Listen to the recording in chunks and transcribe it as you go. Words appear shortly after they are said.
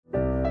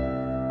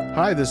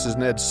Hi, this is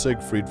Ned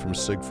Siegfried from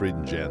Siegfried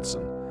and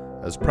Jensen.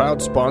 As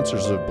proud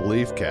sponsors of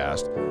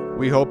BeliefCast,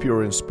 we hope you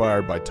are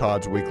inspired by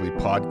Todd's weekly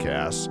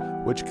podcasts,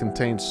 which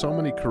contain so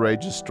many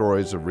courageous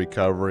stories of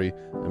recovery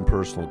and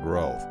personal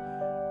growth.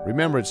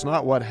 Remember, it's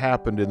not what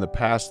happened in the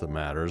past that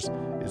matters,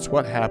 it's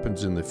what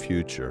happens in the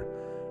future.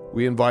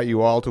 We invite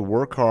you all to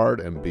work hard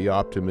and be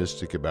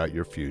optimistic about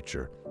your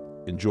future.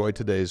 Enjoy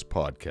today's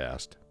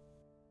podcast.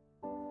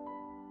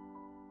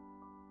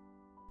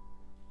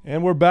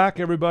 And we're back,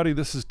 everybody.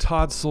 This is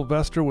Todd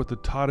Sylvester with the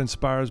Todd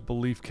Inspires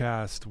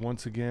BeliefCast.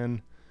 Once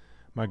again,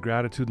 my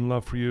gratitude and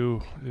love for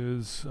you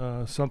is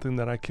something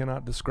that I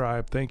cannot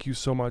describe. Thank you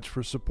so much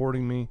for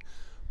supporting me,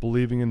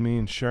 believing in me,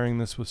 and sharing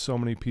this with so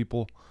many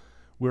people.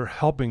 We're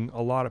helping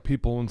a lot of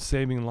people and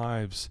saving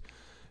lives.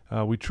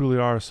 We truly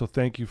are, so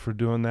thank you for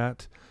doing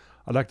that.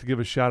 I'd like to give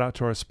a shout out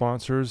to our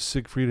sponsors,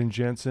 Siegfried and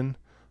Jensen,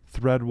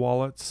 Thread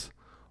Wallets,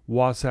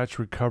 Wasatch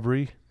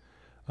Recovery,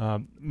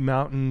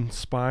 Mountain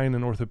Spine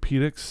and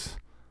Orthopedics,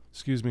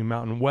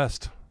 Mountain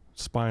West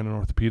Spine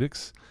and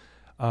Orthopedics,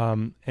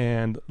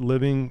 and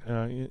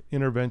Living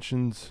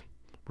Interventions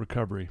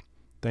Recovery.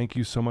 Thank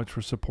you so much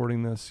for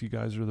supporting this. You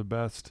guys are the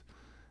best,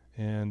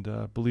 and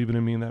believing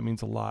in me, and that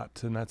means a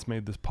lot, and that's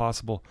made this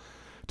possible.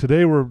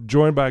 Today we're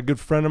joined by a good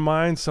friend of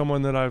mine,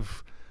 someone that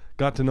I've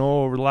got to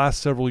know over the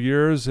last several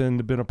years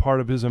and been a part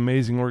of his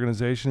amazing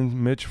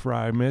organization, Mitch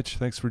Fry. Mitch,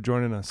 thanks for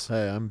joining us.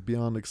 Hey, I'm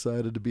beyond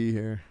excited to be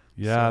here.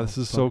 Yeah, this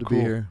is so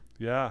cool.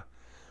 Yeah.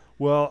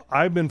 Well,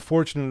 I've been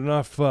fortunate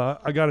enough.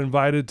 I got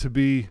invited to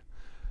be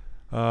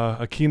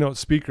a keynote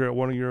speaker at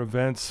one of your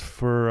events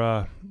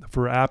for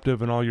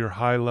Aptiv and all your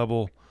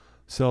high-level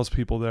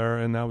salespeople there,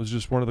 and that was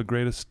just one of the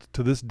greatest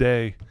to this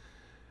day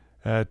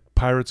at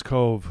Pirates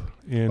Cove.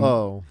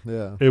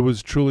 It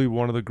was truly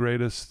one of the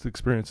greatest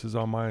experiences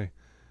on my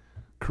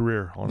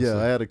career, honestly. Yeah,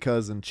 I had a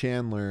cousin,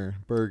 Chandler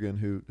Bergen,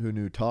 who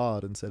knew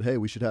Todd and said, hey,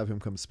 we should have him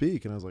come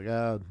speak. And I was like,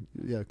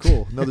 yeah,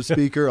 cool. Another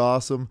speaker,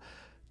 awesome.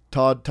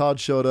 Todd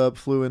showed up,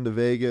 flew into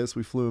Vegas.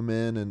 We flew him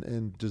in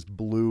and just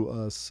blew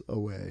us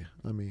away.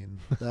 I mean,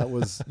 that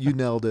was, you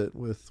nailed it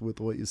with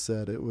what you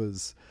said. It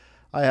was,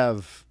 I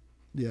have,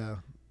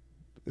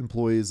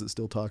 employees that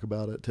still talk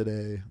about it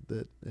today,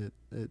 that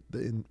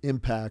the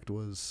impact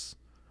was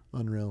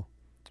unreal.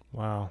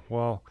 Wow.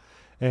 Well,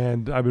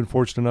 and I've been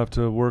fortunate enough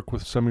to work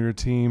with some of your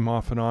team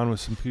off and on with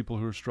some people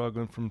who are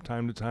struggling from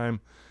time to time.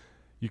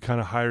 You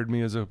kind of hired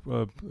me as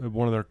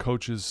one of their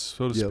coaches,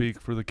 so to speak,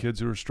 for the kids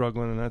who are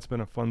struggling, and that's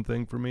been a fun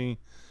thing for me.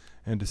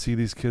 And to see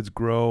these kids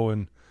grow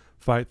and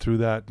fight through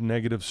that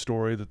negative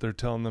story that they're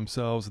telling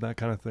themselves and that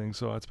kind of thing.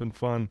 So it's been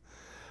fun.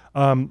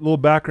 A little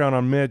background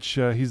on Mitch.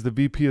 He's the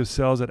VP of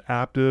Sales at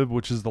Aptiv,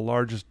 which is the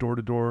largest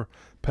door-to-door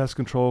pest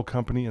control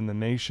company in the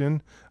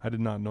nation. I did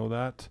not know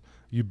that.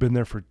 You've been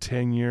there for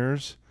 10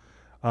 years.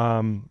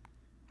 I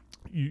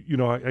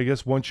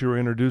guess once you were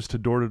introduced to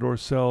door-to-door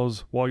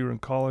sales while you were in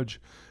college,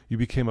 you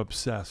became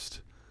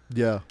obsessed.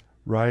 Yeah.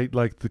 Right?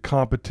 Like the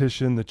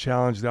competition, the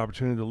challenge, the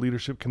opportunity, the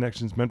leadership,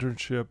 connections,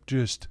 mentorship,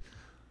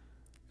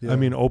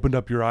 opened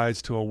up your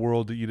eyes to a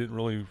world that you didn't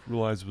really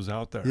realize was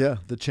out there. Yeah,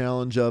 the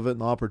challenge of it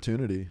and the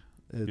opportunity.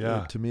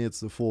 To me,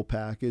 it's the full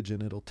package,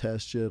 and it'll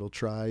test you, it'll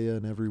try you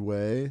in every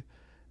way.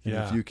 And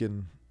if you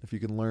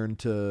can learn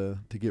to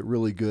get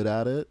really good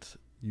at it,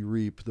 you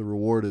reap the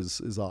reward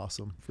is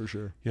awesome for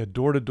sure. Yeah,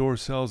 door-to-door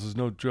sales is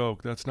no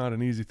joke. That's not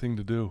an easy thing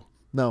to do.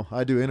 No,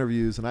 I do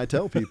interviews and I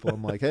tell people,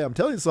 I'm like, hey, I'm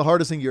telling you, it's the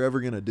hardest thing you're ever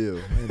going to do.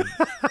 And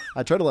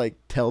I try to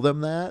tell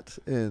them that.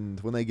 And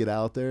when they get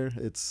out there,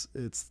 it's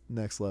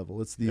next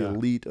level. It's the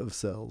elite of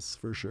sales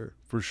for sure.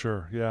 For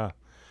sure. Yeah.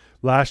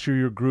 Last year,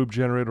 your group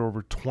generated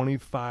over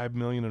 $25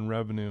 million in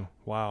revenue.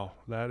 Wow.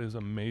 That is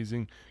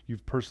amazing.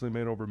 You've personally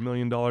made over $1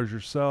 million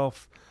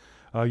yourself.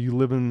 You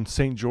live in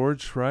St.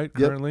 George, right?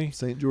 Currently? Yep,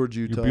 St. George,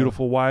 Utah. Your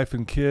beautiful wife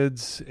and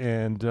kids,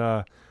 and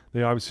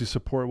they obviously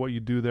support what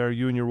you do there.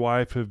 You and your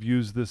wife have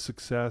used this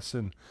success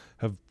and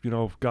have,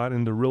 got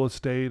into real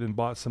estate and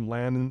bought some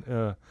land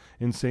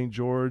in St.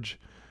 George.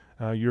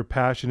 Your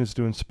passion is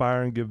to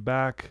inspire and give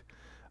back,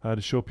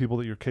 to show people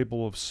that you're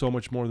capable of so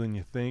much more than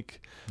you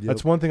think. Yep.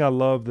 That's one thing I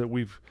love that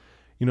we've,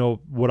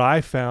 what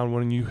I found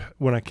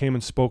when I came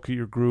and spoke at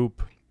your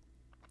group,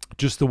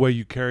 just the way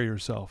you carry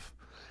yourself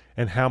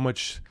and how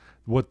much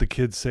what the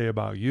kids say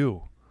about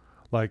you,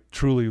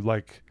 truly,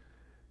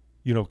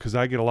 because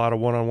I get a lot of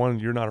one-on-one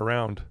and you're not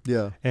around.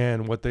 Yeah.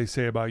 And what they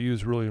say about you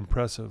is really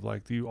impressive.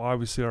 You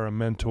obviously are a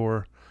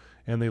mentor,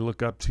 and they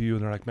look up to you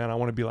and they're like, man, I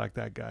want to be like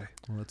that guy.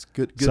 Well, that's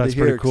good to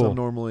hear, because I'm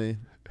normally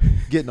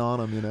getting on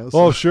them, So.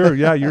 Oh, sure.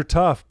 Yeah, you're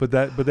tough, but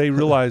they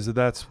realize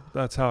that's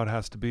how it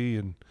has to be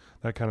and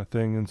that kind of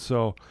thing. And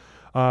so,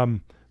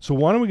 so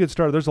why don't we get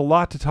started? There's a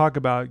lot to talk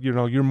about.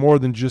 You're more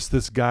than just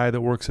this guy that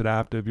works at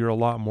Aptiv. You're a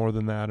lot more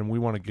than that, and we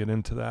want to get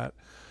into that.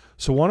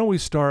 So why don't we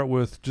start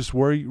with just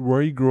where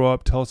you grew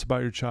up? Tell us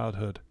about your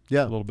childhood.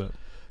 Yeah, a little bit.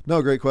 No,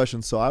 great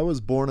question. So I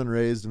was born and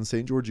raised in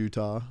St. George,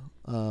 Utah.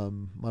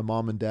 My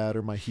mom and dad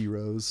are my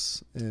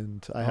heroes,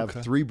 and I have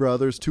 3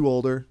 brothers, 2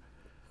 older,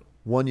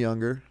 1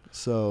 younger.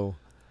 So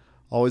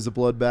always a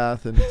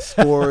bloodbath in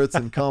sports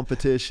and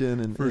competition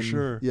and For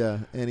sure. Yeah,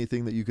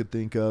 anything that you could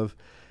think of.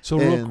 So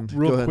And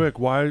real go ahead. quick,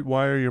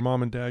 why are your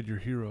mom and dad your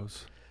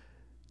heroes?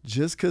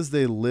 Just because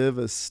they live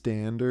a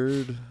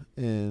standard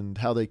and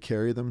how they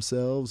carry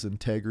themselves,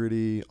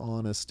 integrity,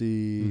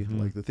 honesty, Mhm.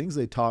 like the things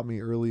they taught me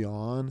early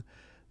on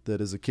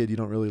that as a kid you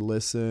don't really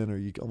listen or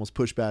you almost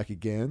push back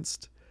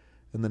against.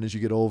 And then as you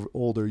get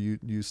older,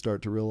 you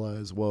start to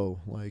realize, whoa,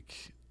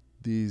 like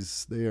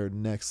they are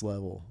next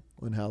level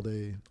in how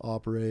they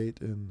operate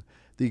and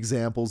the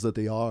examples that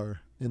they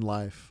are in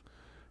life.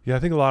 Yeah, I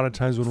think a lot of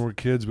times when we're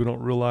kids, we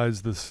don't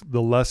realize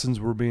the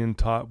lessons we're being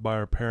taught by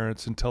our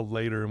parents until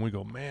later, and we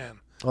go, man,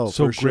 Oh,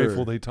 so for sure.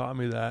 grateful they taught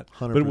me that.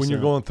 100%. But when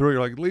you're going through it,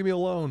 you're like, leave me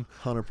alone.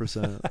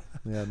 100%.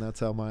 Yeah, and that's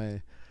how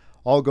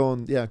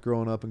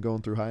growing up and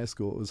going through high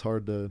school, it was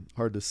hard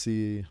to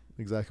see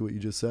exactly what you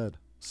just said.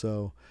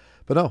 So,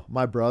 but no,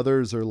 my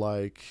brothers are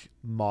like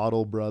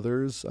model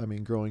brothers. I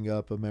mean, growing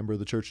up a member of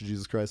the Church of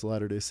Jesus Christ of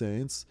Latter-day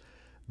Saints,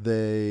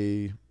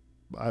 I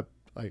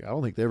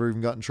don't think they ever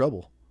even got in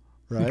trouble.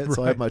 Right? Right.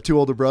 So I have my two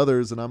older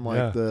brothers and I'm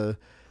like Yeah.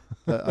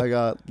 I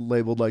got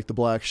labeled like the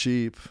black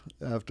sheep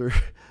after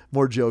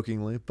more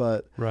jokingly,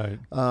 but Right.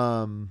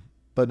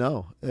 but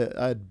no,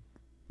 I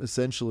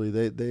essentially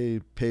they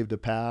paved a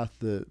path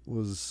that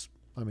was,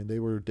 I mean, they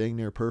were dang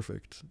near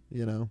perfect,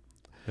 Yeah.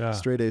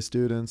 straight A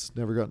students,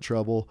 never got in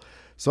trouble.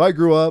 So I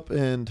grew up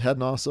and had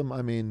an awesome,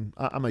 I mean,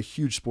 I'm a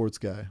huge sports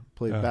guy,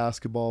 played Yeah.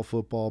 basketball,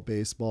 football,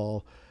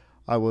 baseball.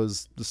 I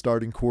was the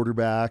starting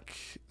quarterback.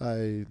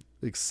 I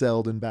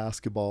excelled in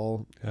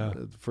basketball, Yeah.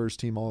 first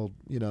team all,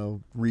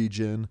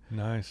 region,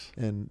 Nice.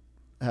 and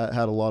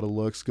had a lot of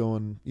looks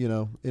going,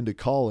 into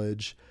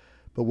college.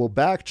 But we'll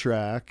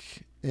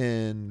backtrack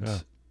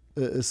and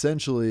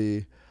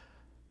essentially,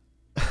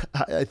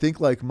 I think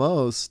like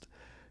most,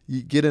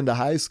 you get into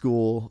high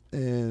school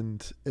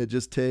and it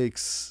just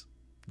takes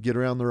get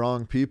around the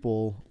wrong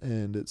people.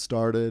 And it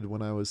started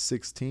when I was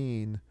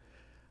 16,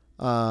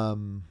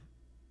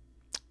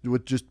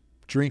 with just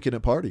drinking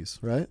at parties,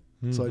 right?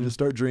 So I Mhm. just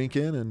start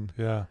drinking, and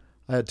Yeah.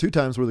 I had 2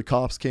 times where the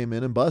cops came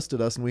in and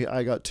busted us, and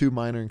I got 2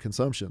 minor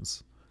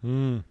consumptions.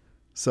 Mm.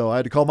 So I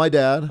had to call my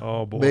dad,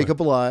 Oh boy. make up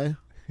a lie,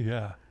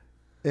 Yeah.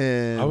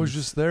 and I was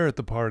just there at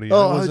the party. I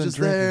was wasn't just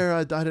drinking. there.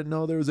 I didn't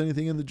know there was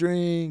anything in the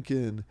drink,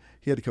 and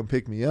he had to come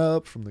pick me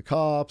up from the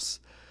cops.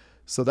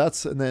 So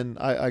and then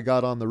I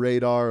got on the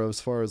radar as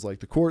far as like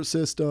the court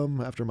system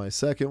after my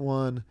second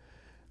one.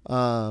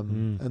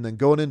 And then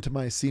going into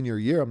my senior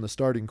year, I'm the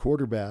starting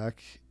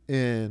quarterback,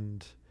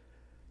 and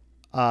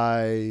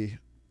I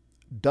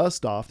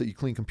dust off that you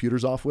clean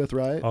computers off with,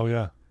 right? Oh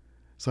yeah.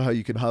 So how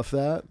you can huff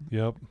that.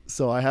 Yep.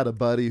 So I had a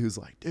buddy who's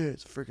like, dude,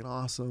 it's freaking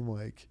awesome.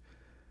 Like,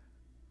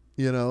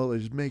 it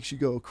just makes you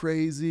go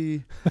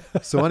crazy.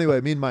 So anyway,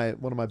 me and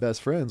one of my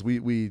best friends,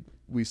 we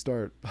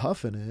start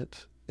huffing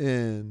it,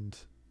 and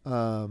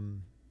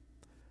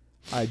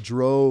I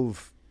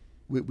drove.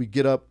 We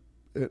get up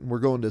and we're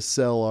going to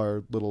sell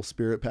our little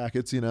spirit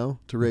packets, to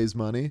raise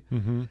money.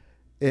 Mm-hmm.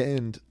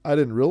 And I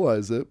didn't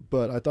realize it,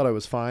 but I thought I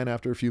was fine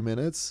after a few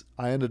minutes.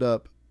 I ended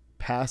up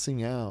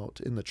passing out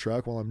in the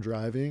truck while I'm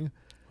driving.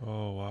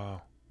 Oh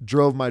wow.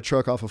 Drove my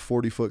truck off a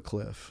 40-foot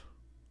cliff.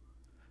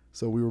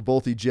 So we were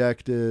both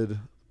ejected.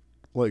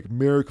 Like,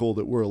 miracle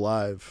that we're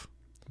alive.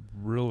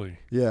 Really?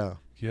 Yeah.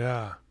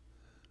 Yeah.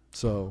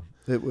 So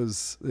it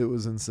was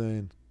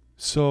insane.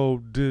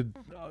 So did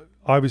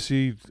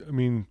obviously, I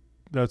mean,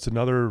 that's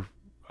another.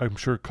 I'm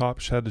sure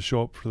cops had to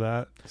show up for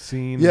that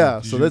scene.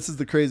 Yeah. Did So you- this is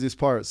the craziest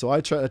part. So I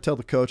tell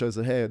the coach, I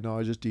said, hey, no,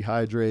 I just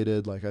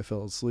dehydrated. Like, I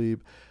fell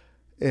asleep.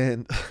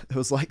 And it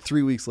was like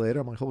 3 weeks later.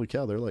 I'm like, holy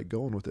cow, they're like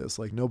going with this.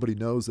 Like, nobody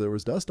knows there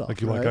was dust off.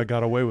 like you're right? like, I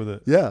got away with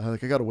it. Yeah,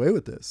 like I got away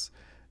with this.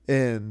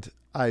 And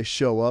I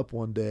show up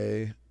one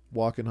day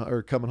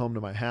coming home to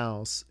my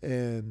house,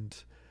 and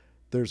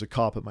there's a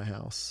cop at my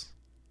house,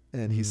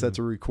 and he sets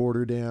a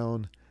recorder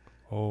down,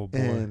 Oh boy.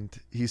 and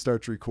he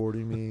starts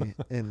recording me,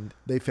 and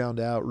they found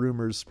out,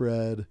 rumors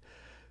spread.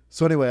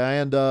 So anyway, I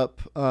end up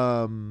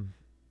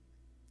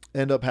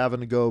having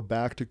to go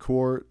back to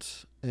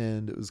court,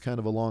 and it was kind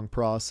of a long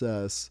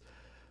process,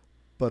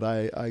 but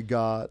I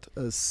got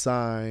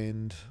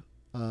assigned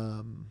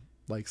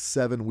like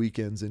 7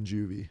 weekends in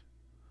juvie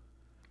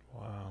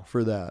Wow.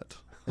 for that.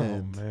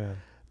 And Oh man.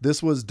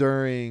 this was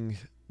during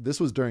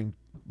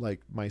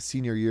like my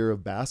senior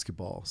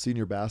basketball. So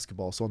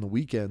on the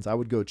weekends I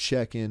would go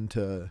check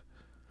into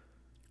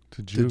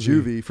To to juvie.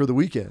 juvie for the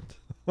weekend.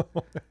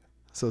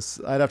 So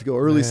I'd have to go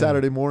early Man.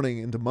 Saturday morning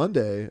into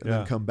Monday and Yeah.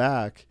 then come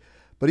back.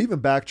 But even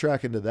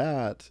backtracking to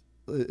that,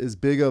 as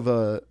big of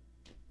a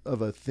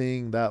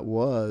thing that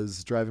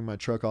was, driving my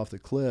truck off the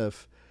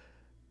cliff,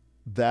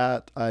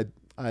 that I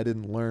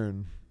didn't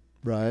learn,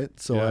 right?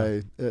 So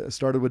Yeah. I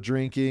started with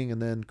drinking,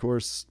 and then of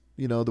course,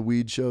 the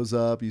weed shows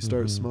up, you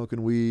start Mhm.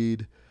 smoking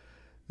weed,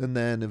 and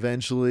then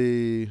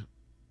eventually,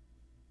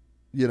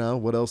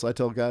 what else I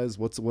tell guys,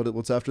 what's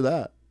after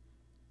that,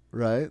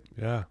 right?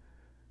 Yeah.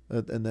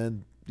 And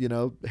then,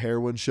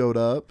 heroin showed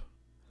up,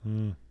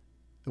 Mm.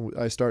 and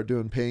I start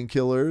doing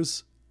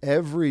painkillers,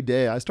 every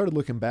day I started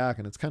looking back,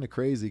 and it's kind of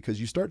crazy because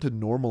you start to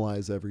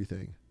normalize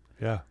everything.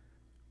 Yeah.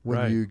 When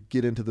Right. you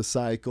get into the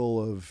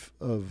cycle of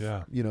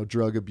Yeah.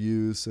 drug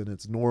abuse, and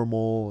it's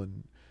normal,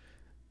 and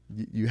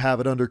you have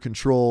it under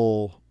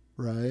control,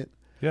 right?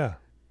 Yeah.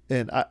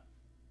 And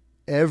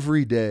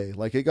every day,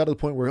 like, it got to the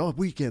point where,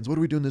 weekends, what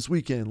are we doing this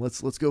weekend?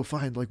 Let's go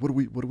find, like, what are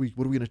we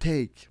gonna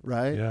take,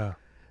 right? Yeah.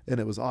 And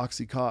it was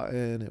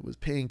OxyContin, it was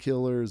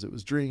painkillers, it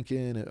was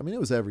drinking. It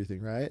was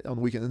everything, right, on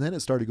the weekend. And then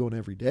it started going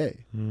every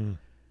day. Mm.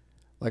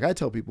 Like, I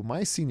tell people,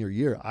 my senior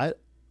year, I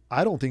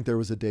don't think there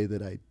was a day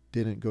that I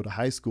didn't go to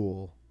high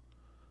school.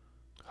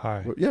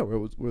 Hi. Where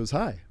it was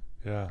high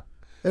Yeah.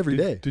 every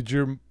day. Did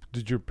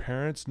your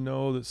parents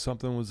know that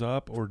something was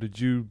up, or did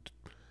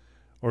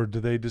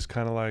they just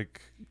kind of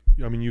like,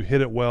 I mean, you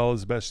hit it well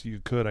as best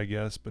you could, I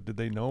guess, but did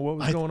they know what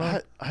was going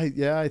on?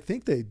 I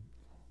think they,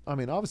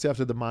 obviously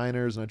after the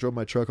minors, and I drove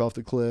my truck off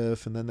the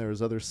cliff, and then there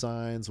was other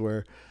signs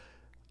where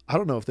I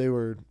don't know if they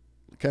were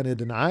kind of in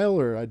denial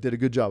or I did a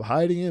good job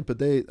hiding it, but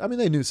they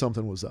knew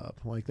something was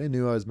up. Like, they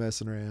knew I was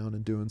messing around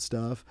and doing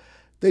stuff.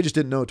 They just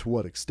didn't know to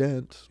what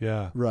extent.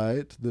 Yeah.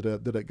 Right.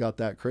 That it got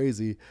that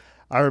crazy.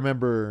 I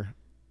remember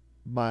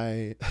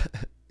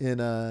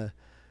in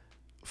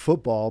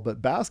football,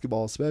 but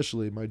basketball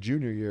especially, my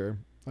junior year,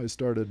 I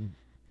started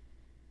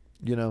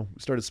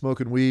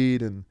smoking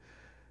weed, and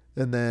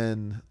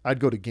then I'd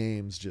go to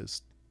games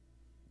just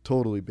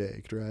totally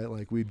baked, right?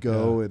 Like, we'd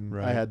go, and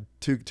right. I had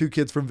two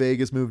kids from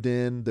Vegas moved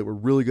in that were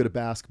really good at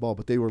basketball,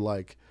 but they were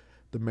like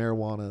the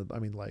marijuana,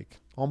 like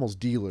almost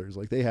dealers.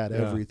 Like, they had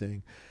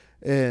everything.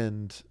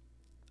 And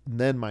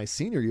then my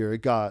senior year,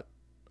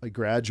 I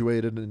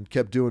graduated and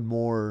kept doing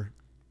more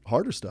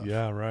harder stuff.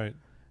 Yeah, right.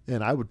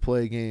 And I would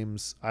play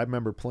games. I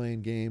remember playing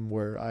a game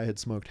where I had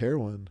smoked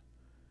heroin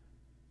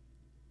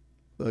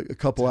a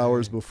couple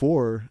hours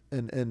before,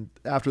 and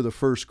after the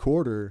first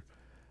quarter,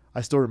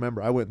 I still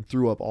remember I went and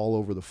threw up all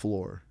over the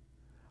floor.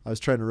 I was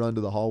trying to run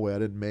to the hallway. I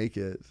didn't make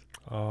it.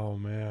 Oh,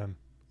 man.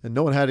 And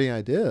no one had any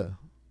idea.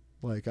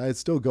 Like, I'd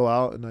still go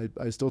out, and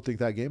I still think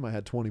that game I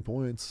had 20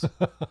 points.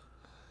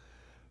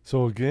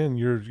 So again,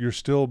 you're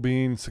still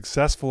being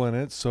successful in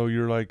it. So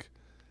you're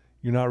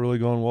not really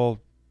going, well,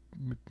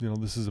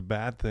 this is a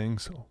bad thing.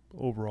 So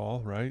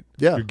overall, right?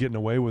 Yeah. You're getting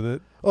away with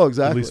it. Oh,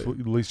 exactly.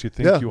 At least you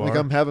think you are. Like,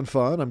 I'm having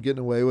fun. I'm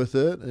getting away with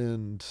it.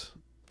 And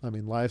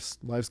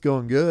life's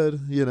going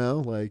good,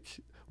 like,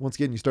 once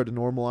again, you start to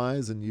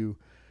normalize, and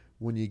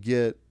when you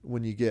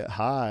get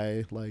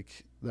high,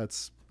 like,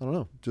 that's, I don't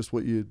know, just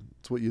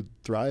it's what you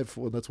thrive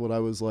for. That's what I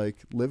was like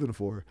living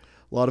for.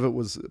 A lot of it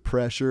was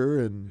pressure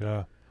and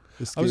yeah.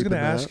 I was going to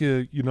ask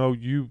you,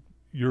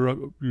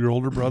 your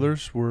older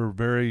brothers were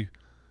very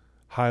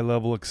high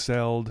level,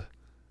 excelled.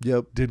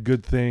 Yep. Did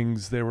good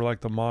things. They were like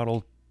the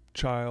model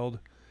child.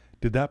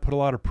 Did that put a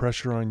lot of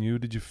pressure on you?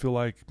 Did you feel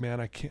like, man,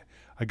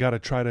 I got to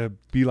try to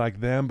be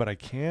like them, but I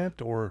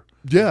can't? Or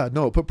yeah,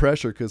 no, it put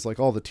pressure because, like,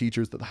 all the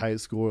teachers at the high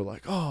school were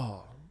like,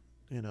 oh,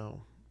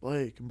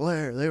 Blake and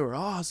Blair, they were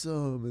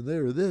awesome, and they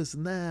were this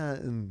and that.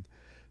 And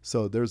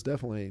so there's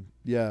definitely,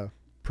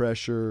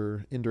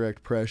 pressure,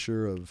 indirect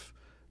pressure of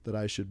that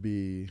I should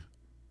be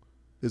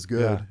as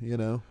good,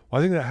 Well, I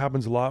think that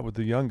happens a lot with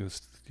the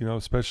youngest,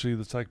 especially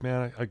it's like,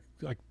 man,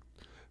 I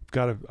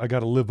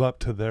gotta live up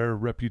to their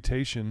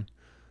reputation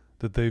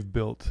that they've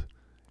built.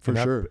 For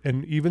sure.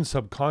 And even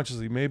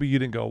subconsciously, maybe you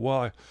didn't go,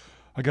 well,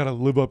 I got to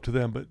live up to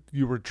them, but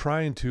you were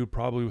trying to,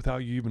 probably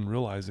without you even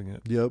realizing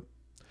it. Yep.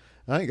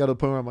 I ain't got to the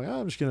point where I'm like,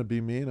 I'm just going to be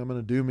me, and I'm going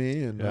to do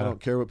me, and I don't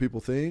care what people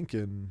think.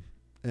 And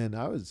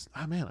I was,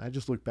 I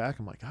just look back,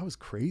 I'm like, I was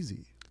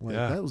crazy. Like,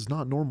 that was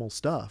not normal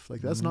stuff. Like,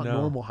 that's not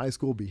normal high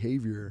school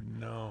behavior.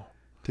 No.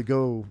 To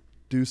go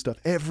do stuff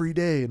every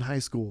day in high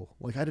school.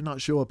 Like, I did not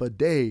show up a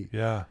day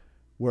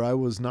where I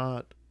was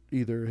not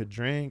either had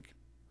drank,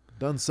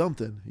 done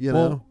something,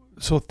 know?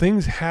 So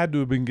things had to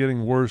have been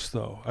getting worse,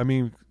 though. I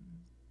mean,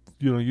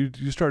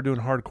 you start doing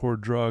hardcore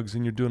drugs,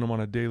 and you're doing them on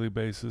a daily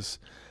basis.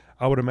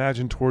 I would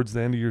imagine towards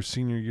the end of your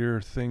senior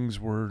year, things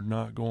were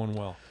not going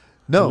well.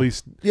 No. At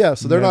least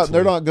so they're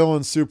not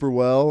going super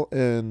well.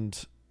 And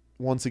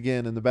once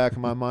again, in the back of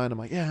my mind, I'm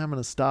like, I'm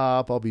going to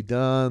stop. I'll be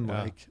done.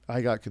 Yeah. Like,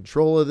 I got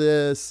control of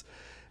this.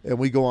 And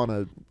we go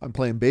I'm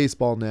playing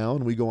baseball now,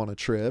 and we go on a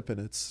trip, and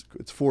it's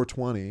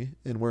 420,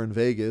 and we're in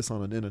Vegas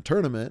in a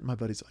tournament. My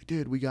buddy's like,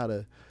 dude,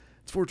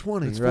 it's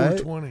 420, it's right?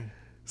 420.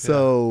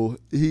 So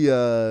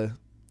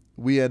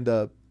we end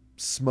up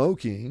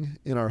smoking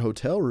in our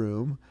hotel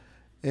room,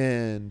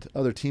 and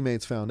other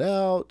teammates found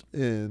out,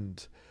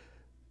 and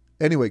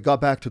anyway, got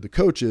back to the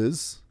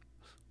coaches,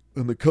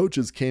 and the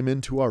coaches came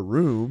into our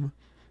room,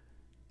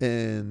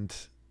 and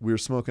we were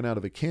smoking out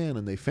of a can,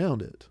 and they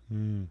found it.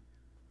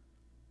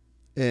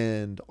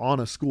 And on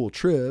a school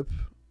trip,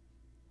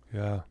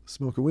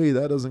 smoking weed,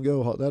 that doesn't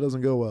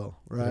go well,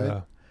 right?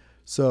 Yeah.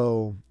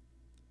 So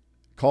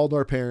called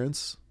our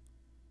parents.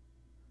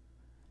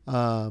 They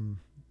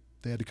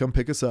had to come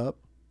pick us up,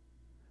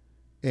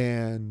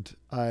 and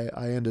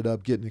I ended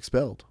up getting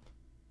expelled.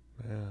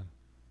 Man.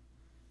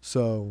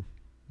 So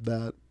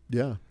that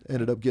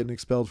ended up getting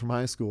expelled from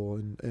high school,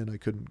 and I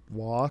couldn't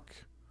walk.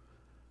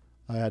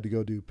 I had to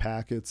go do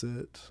packets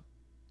at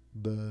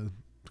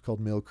it's called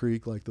Mill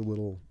Creek, like the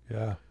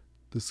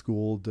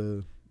school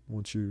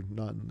once you're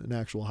not in an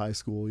actual high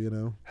school, you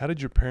know. How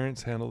did your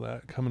parents handle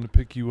that, coming to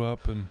pick you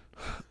up? And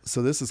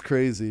so this is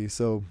crazy.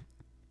 So,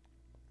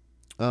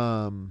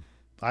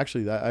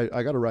 actually,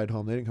 I got a ride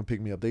home. They didn't come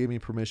pick me up. They gave me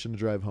permission to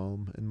drive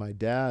home. And my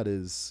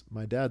dad's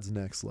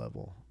next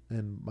level,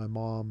 and my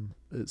mom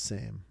is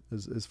same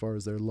as far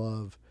as their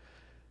love.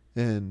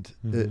 And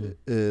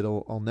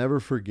I'll never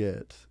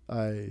forget.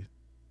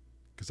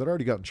 Because I'd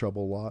already got in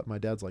trouble a lot. My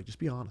dad's like, just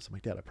be honest. I'm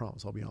like, Dad, I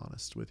promise I'll be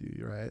honest with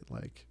you, right?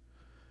 Like,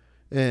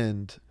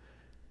 and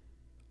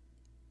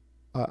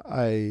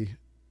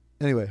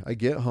anyway, I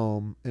get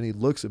home and he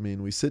looks at me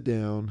and we sit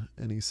down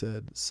and he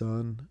said,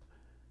 son,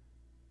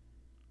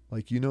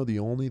 like, the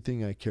only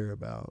thing I care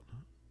about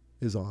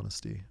is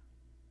honesty.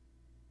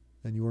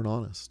 And you weren't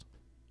honest.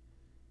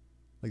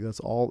 Like,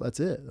 that's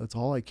it. That's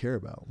all I care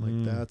about.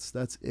 Like,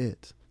 that's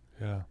it.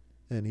 Yeah.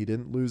 And he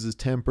didn't lose his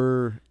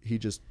temper.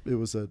 It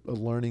was a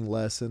learning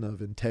lesson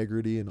of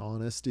integrity and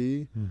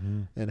honesty,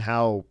 and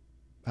how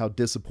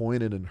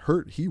disappointed and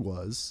hurt he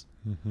was.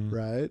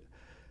 Right.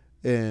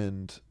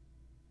 And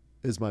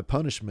as my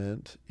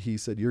punishment, he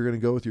said, you're going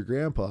to go with your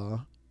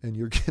grandpa and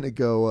you're going to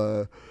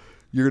go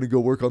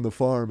work on the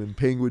farm in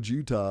Penguin,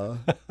 Utah,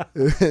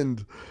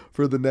 and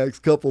for the next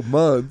couple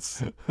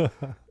months.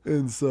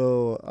 And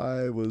so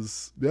I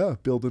was,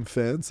 building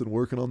fence and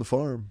working on the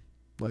farm.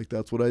 Like,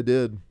 that's what I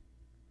did.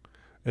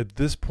 At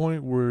this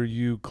point, were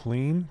you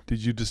clean?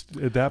 Did you just,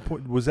 at that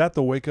point, was that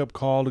the wake up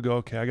call to go,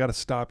 okay, I got to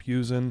stop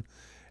using?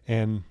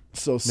 And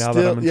so now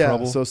that I'm in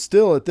trouble? So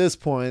still at this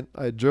point,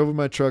 I drove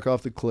my truck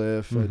off the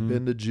cliff. I'd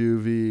been to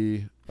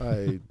juvie.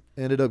 I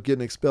ended up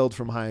getting expelled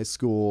from high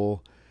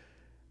school.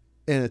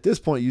 And at this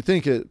point, you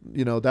think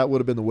that would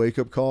have been the wake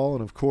up call.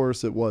 And of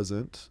course it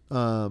wasn't.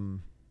 I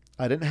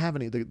didn't have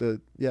any, the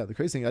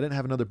crazy thing, I didn't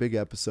have another big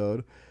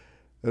episode.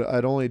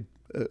 I'd only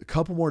a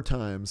couple more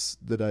times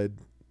that I'd,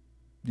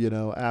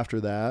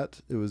 after that,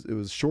 it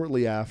was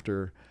shortly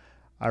after.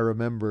 I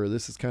remember,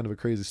 this is kind of a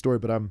crazy story,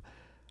 but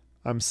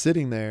I'm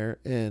sitting there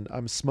and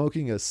I'm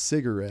smoking a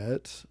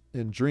cigarette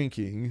and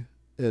drinking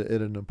at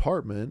an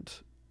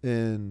apartment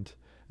and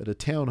at a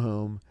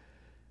townhome.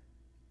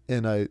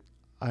 And I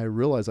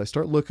realize, I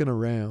start looking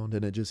around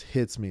and it just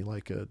hits me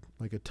like a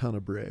ton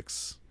of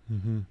bricks.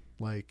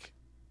 Like,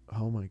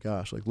 oh my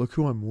gosh, like, look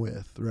who I'm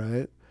with.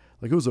 Right.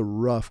 Like, it was a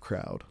rough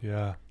crowd.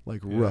 Yeah. Like,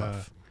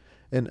 rough.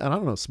 And I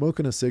don't know,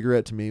 smoking a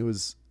cigarette to me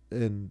was,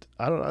 and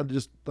I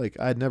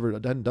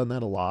hadn't done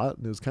that a lot.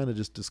 And it was kind of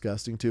just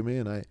disgusting to me.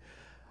 And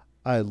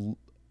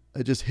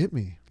it just hit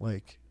me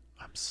like,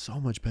 I'm so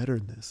much better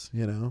in this,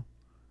 Yeah.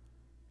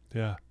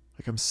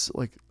 Like, I'm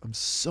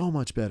so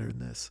much better in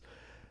this.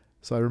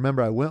 So I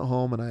remember I went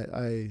home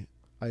and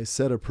I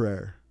said a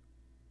prayer,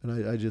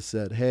 and I just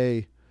said,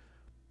 hey,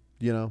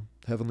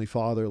 Heavenly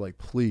Father, like,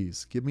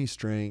 please give me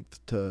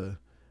strength to,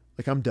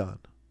 like, I'm done.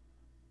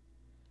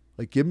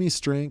 Like, give me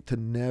strength to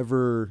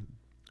never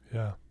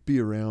be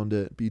around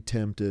it, be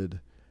tempted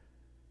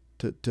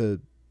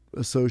to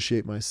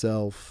associate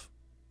myself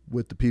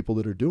with the people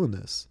that are doing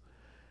this.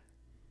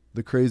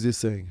 The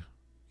craziest thing,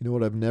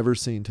 what I've never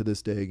seen to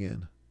this day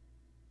again?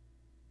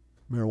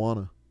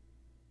 Marijuana.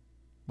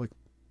 Like,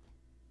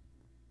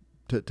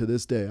 to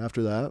this day,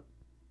 after that,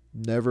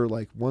 never,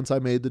 like, once I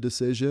made the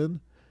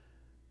decision,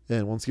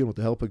 and once again with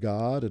the help of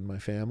God and my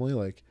family,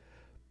 like,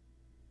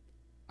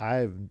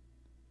 I've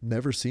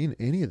never seen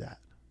any of that.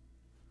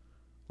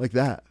 Like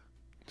that.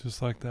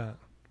 Just like that.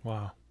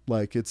 Wow.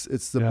 Like, it's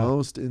the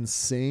most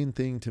insane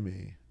thing to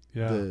me.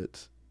 Yeah.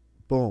 That,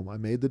 boom, I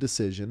made the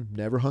decision,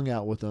 never hung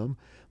out with them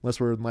unless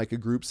we're in, like, a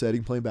group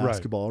setting playing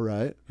basketball,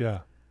 right? Yeah.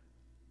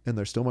 And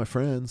they're still my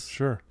friends.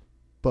 Sure.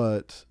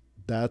 But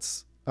the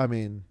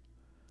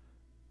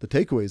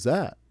takeaway is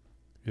that.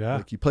 Yeah.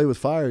 Like, you play with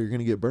fire, you're going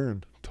to get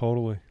burned.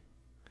 Totally.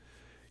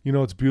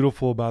 It's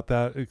beautiful about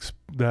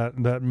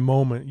that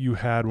moment you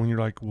had when you're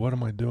like, what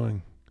am I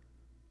doing?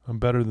 I'm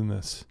better than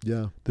this.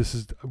 Yeah.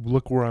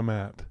 Look where I'm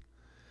at.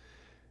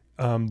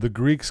 The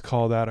Greeks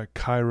call that a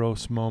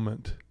kairos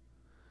moment.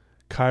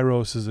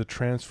 Kairos is a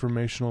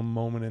transformational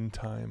moment in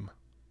time.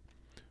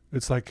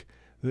 It's like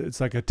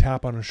a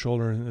tap on a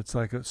shoulder, and it's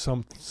like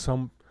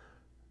something,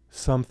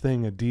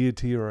 a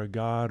deity or a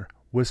God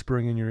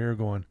whispering in your ear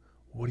going,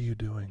 what are you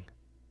doing?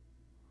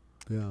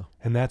 Yeah.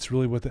 And that's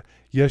really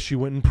yes, you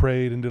went and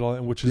prayed and did all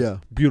that, which is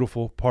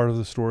beautiful part of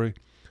the story.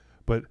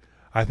 But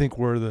I think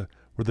where the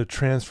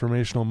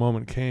transformational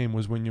moment came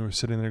was when you were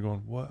sitting there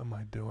going, what am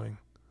I doing?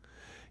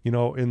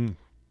 In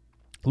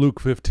Luke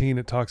 15,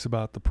 it talks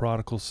about the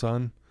prodigal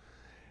son.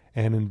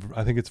 And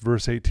I think it's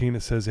verse 18,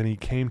 it says, and he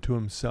came to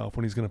himself,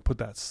 when he's going to put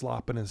that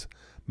slop in his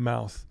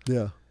mouth.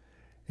 Yeah.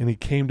 And he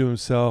came to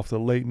himself. The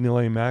late Neal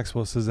A.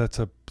 Maxwell says that's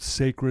a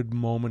sacred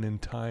moment in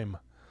time.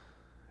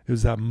 It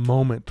was that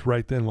moment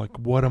right then, like,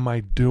 what am I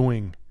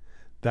doing?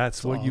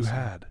 That's what awesome. You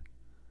had.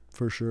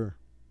 For sure.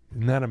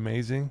 Isn't that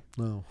amazing?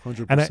 No,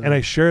 100%. And I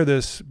share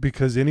this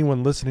because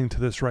anyone listening to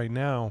this right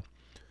now,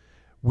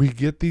 we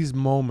get these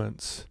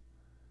moments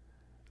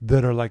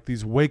that are like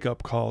these wake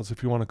up calls,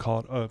 if you want to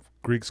call it.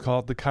 Greeks call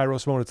it the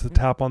kairos moment. It's the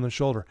tap on the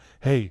shoulder.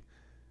 Hey,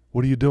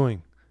 what are you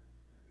doing?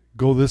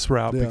 Go this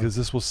route because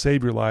this will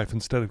save your life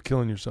instead of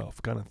killing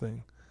yourself, kind of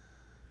thing.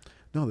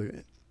 No,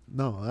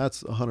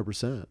 that's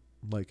 100%.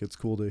 Like, it's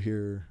cool to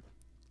hear.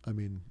 I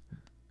mean,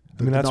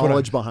 the that's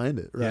knowledge behind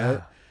it, right?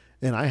 Yeah.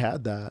 And I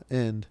had that,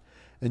 and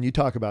you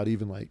talk about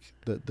even like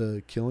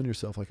the killing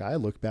yourself. Like, I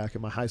look back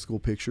at my high school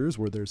pictures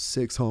where there's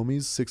 6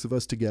 homies, 6 of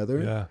us together.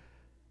 Yeah.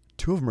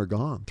 2 of them are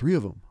gone. 3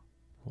 of them.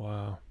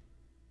 Wow.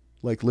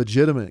 Like,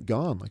 legitimate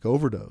gone, like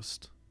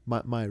overdosed.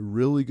 My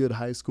really good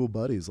high school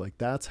buddies. Like,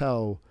 that's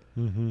how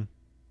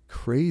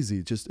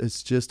crazy.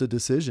 It's just a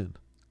decision.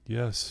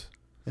 Yes.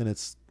 And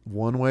it's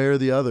one way or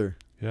the other.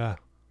 Yeah.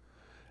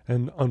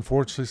 And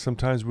unfortunately,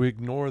 sometimes we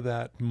ignore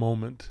that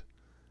moment.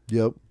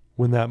 Yep.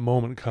 When that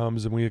moment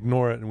comes and we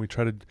ignore it and we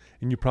try to,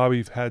 and you probably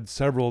have had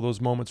several of those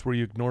moments where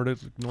you ignored it.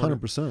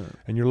 100%.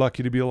 And you're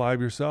lucky to be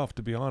alive yourself,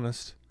 to be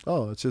honest.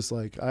 Oh, it's just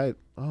like, oh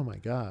my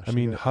gosh. I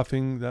mean,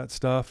 huffing that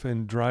stuff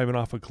and driving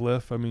off a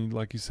cliff. I mean,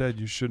 like you said,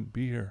 you shouldn't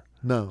be here.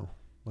 No.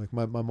 Like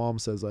my mom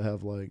says I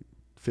have like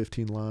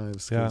 15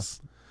 lives. Yeah.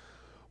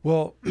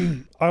 Well,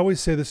 I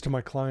always say this to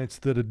my clients,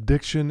 that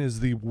addiction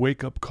is the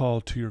wake-up call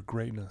to your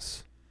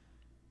greatness.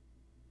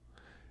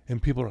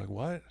 And people are like,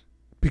 what?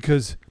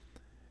 Because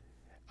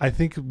I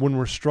think when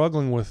we're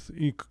struggling with,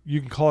 you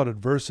can call it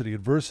adversity.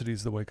 Adversity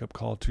is the wake-up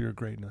call to your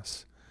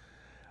greatness.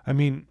 I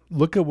mean,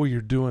 look at what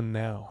you're doing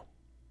now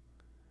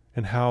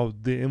and how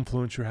the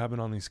influence you're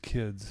having on these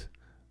kids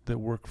that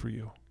work for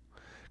you.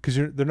 Because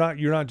you're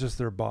not just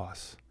their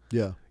boss.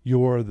 Yeah.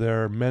 You're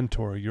their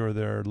mentor. You're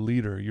their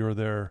leader. You're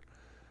their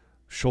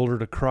shoulder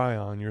to cry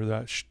on. You're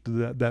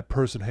that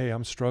person. Hey,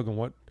 I'm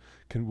struggling.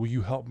 Will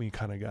you help me?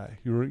 Kind of guy.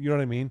 You know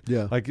what I mean?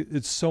 Yeah. Like,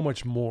 it's so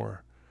much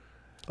more.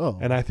 Oh.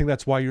 And I think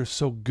that's why you're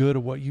so good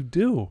at what you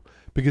do.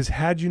 Because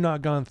had you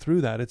not gone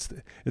through that,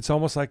 it's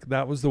almost like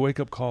that was the wake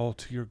up call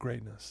to your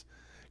greatness.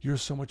 You're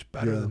so much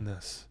better than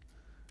this.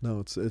 No,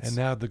 it's and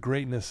now the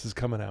greatness is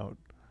coming out.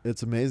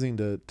 It's amazing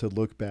to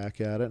look back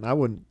at it.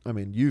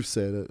 And you've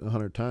said it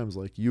 100 times,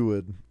 like you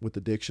would with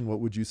addiction. What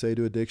would you say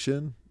to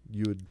addiction?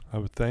 I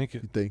would thank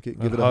it. You'd thank it.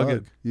 I'd Give it a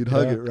hug. You'd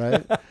hug it,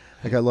 right?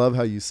 Like, I love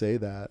how you say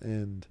that.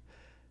 And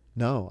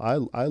no,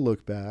 I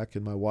look back,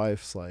 and my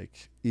wife's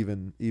like,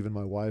 even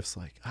my wife's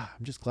like,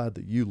 I'm just glad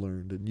that you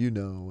learned and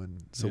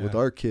and so with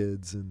our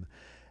kids and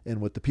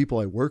with the people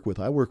I work with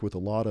a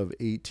lot of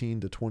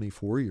 18 to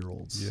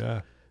 24-year-olds.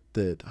 Yeah.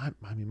 That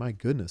I mean, my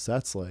goodness,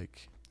 that's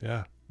like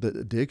the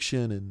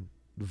addiction and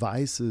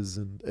vices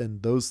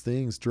and those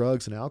things,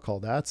 drugs and alcohol.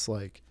 That's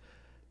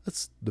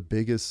the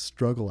biggest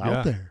struggle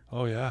out there.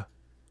 Oh yeah.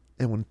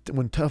 And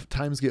when tough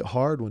times get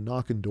hard, when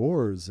knocking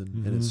doors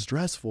and it's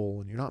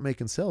stressful and you're not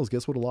making sales,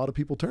 guess what a lot of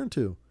people turn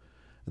to?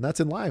 And that's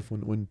in life.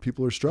 When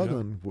people are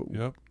struggling,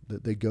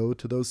 that they go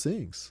to those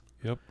things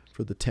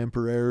for the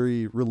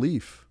temporary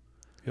relief.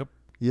 Yep.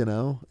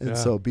 And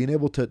so being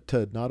able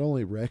to not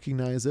only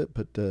recognize it,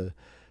 but to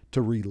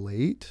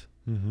relate,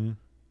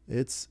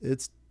 it's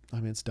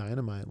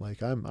dynamite.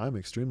 Like, I'm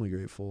extremely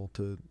grateful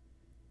to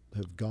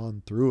have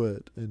gone through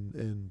it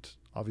and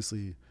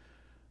obviously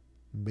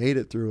made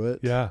it through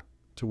it. Yeah.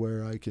 To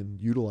where I can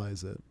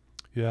utilize it.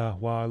 Yeah.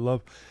 Wow. I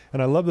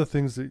love the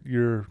things that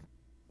your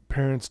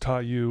parents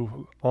taught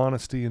you: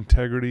 honesty,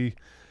 integrity.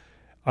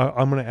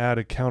 I'm going to add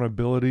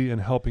accountability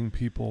and helping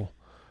people.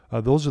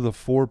 Those are the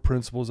 4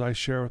 principles I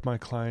share with my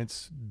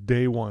clients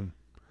day one.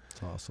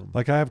 That's awesome.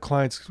 Like, I have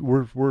clients,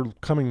 we're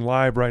coming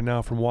live right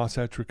now from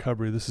Wasatch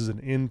Recovery. This is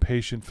an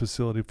inpatient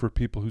facility for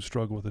people who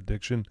struggle with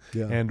addiction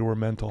and or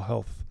mental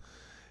health.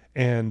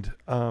 And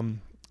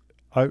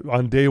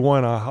on day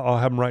one, I'll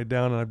have them write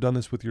down, and I've done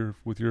this with your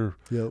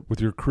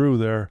crew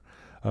there,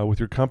 with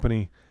your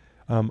company.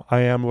 I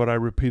am what I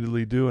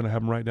repeatedly do, and I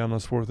have them write down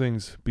those 4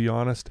 things: be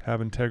honest,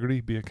 have integrity,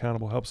 be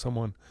accountable, help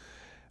someone.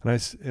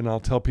 And I'll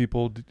tell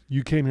people,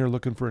 you came here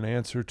looking for an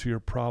answer to your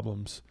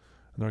problems,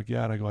 and they're like,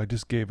 yeah. And I go, I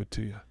just gave it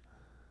to you,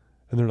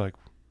 and they're like,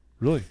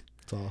 really?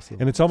 It's awesome.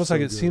 And it's almost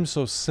like it seems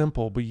so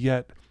simple, but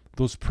yet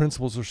those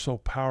principles are so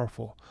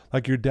powerful.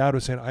 Like your dad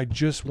was saying, I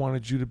just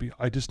need you to be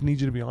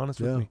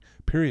honest with me,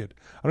 period.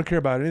 I don't care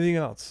about anything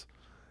else.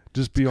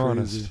 Just be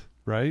honest,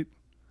 right?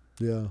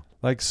 Yeah.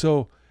 Like,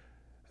 so,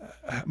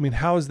 I mean,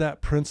 how has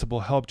that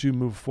principle helped you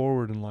move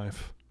forward in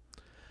life?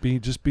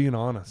 Just being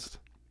honest.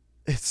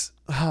 It's,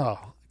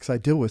 because I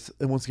deal with,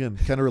 and once again,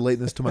 kind of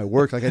relating this to my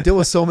work, like I deal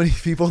with so many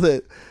people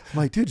that I'm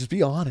like, dude, just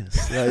be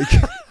honest.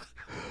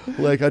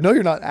 Like, I know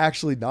you're not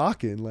actually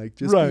knocking. Like,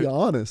 just be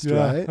honest,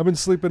 right? I've been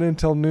sleeping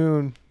until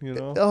noon,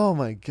 Oh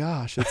my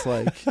gosh. It's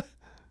like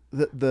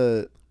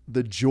the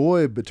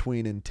joy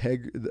between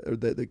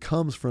that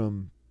comes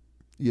from,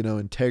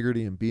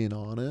 integrity and being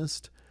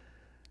honest.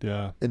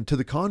 Yeah. And to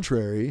the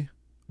contrary,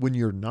 when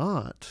you're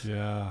not,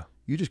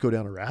 you just go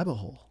down a rabbit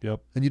hole.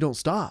 Yep. And you don't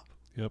stop.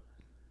 Yep.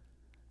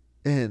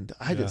 And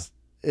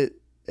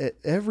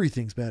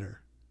everything's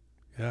better.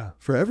 Yeah.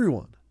 For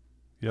everyone.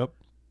 Yep.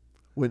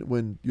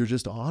 When you're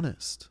just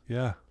honest.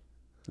 Yeah.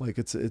 Like,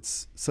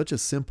 it's such a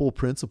simple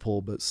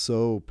principle, but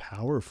so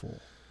powerful.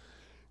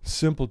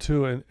 simple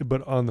too.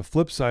 But on the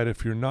flip side,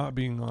 if you're not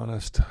being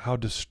honest, how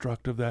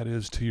destructive that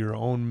is to your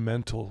own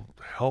mental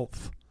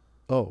health.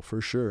 Oh,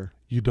 for sure.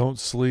 You don't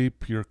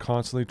sleep. You're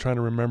constantly trying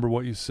to remember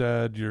what you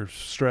said. You're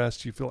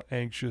stressed. You feel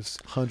anxious.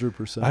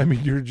 100%. I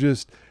mean,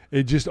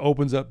 it just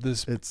opens up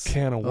this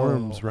can of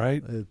worms,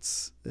 right?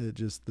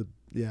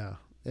 Yeah.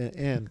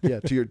 And yeah,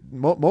 to your,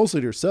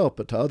 mostly to yourself,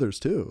 but to others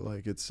too.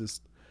 Like, it's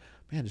just,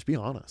 man, just be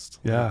honest.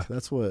 Yeah. Like,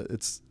 that's what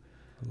it's.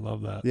 I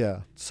love that.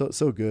 Yeah.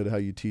 So good how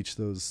you teach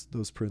those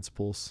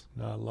principles.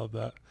 No, I love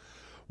that.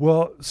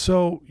 Well,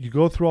 so you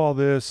go through all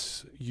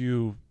this,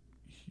 you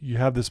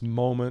have this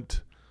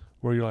moment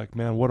where you're like,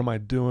 man, what am I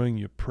doing?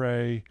 You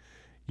pray.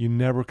 You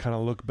never kind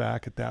of look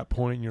back at that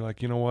point, and you're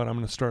like, you know what? I'm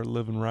going to start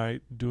living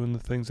right, doing the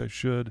things I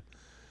should.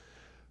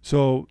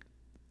 So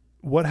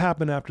what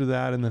happened after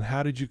that? And then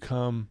how did you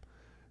come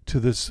to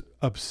this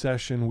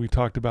obsession we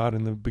talked about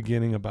in the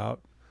beginning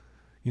about,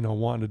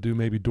 wanting to do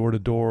maybe door to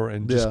door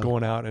and just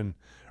going out and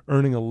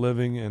earning a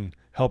living and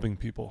helping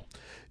people?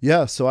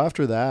 Yeah. So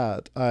after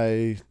that,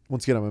 I'm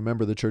a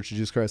member of the Church of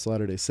Jesus Christ of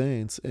Latter-day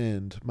Saints,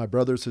 and my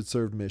brothers had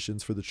served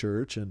missions for the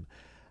church. And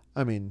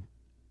I mean,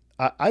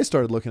 I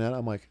started looking at it.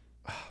 I'm like,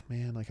 oh,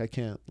 man, like I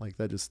can't, like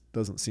that just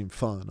doesn't seem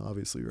fun,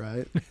 obviously.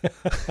 Right.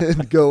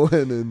 And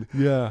going and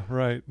yeah,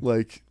 right.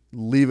 Like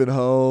leaving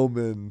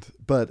home.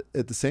 But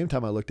at the same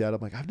time I looked at it,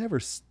 I'm like, I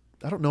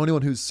don't know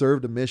anyone who's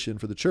served a mission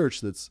for the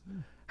church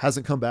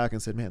hasn't come back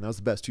and said, man, that was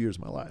the best 2 years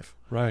of my life.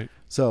 Right.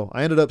 So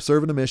I ended up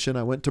serving a mission.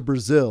 I went to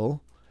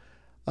Brazil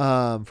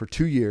for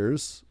 2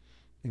 years.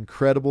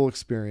 Incredible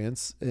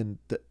experience. And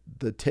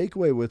the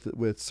takeaway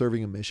with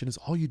serving a mission is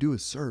all you do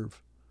is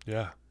serve.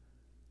 Yeah.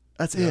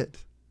 That's it.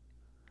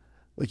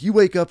 Like you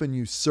wake up and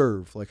you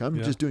serve. Like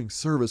I'm just doing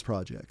service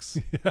projects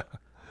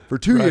for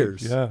 2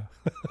 years. Yeah.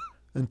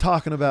 And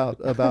talking about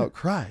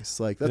Christ.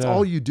 Like that's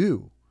all you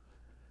do.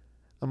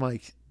 I'm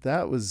like,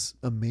 that was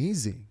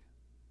amazing.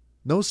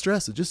 No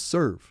stress. Just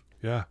serve.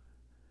 Yeah.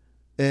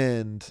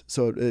 And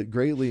so it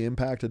greatly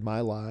impacted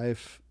my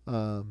life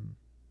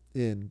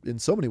in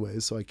so many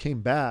ways. So I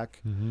came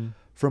back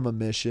from a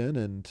mission,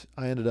 and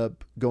I ended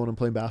up going and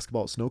playing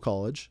basketball at Snow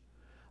College.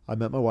 I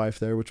met my wife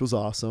there, which was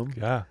awesome.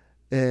 Yeah.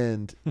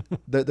 And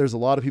there's a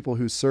lot of people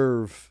who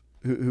serve,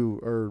 who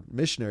are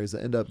missionaries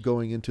that end up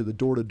going into the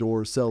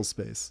door-to-door sales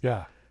space.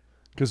 Yeah.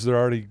 Because they're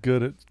already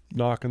good at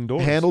knocking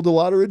doors. Handled a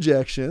lot of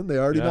rejection. They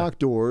already knock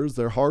doors.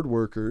 They're hard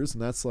workers.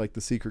 And that's like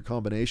the secret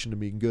combination to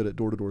being good at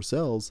door-to-door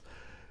sales.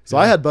 So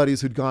I had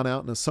buddies who'd gone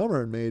out in the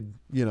summer and made,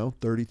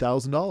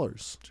 $30,000.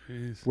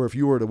 Jeez. Where if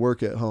you were to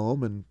work at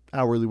home and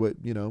hourly, work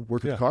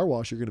at the car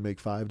wash, you're going to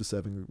make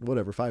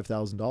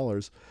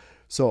 $5,000.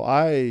 So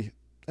I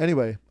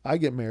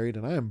get married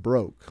and I am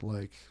broke.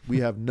 Like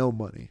we have no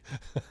money.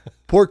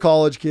 Poor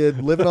college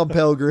kid living on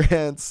Pell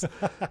Grants,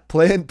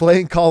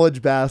 playing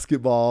college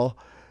basketball,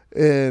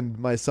 and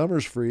my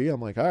summer's free.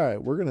 I'm like, all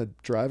right, we're going to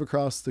drive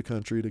across the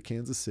country to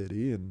Kansas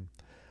City. And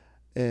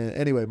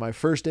anyway, my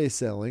first day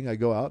selling, I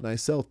go out and I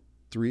sign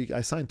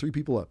 3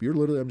 people up.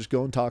 I'm just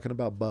going talking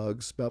about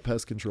bugs, about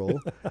pest control,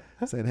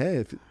 saying, hey,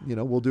 if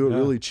we'll do it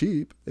really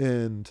cheap.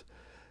 And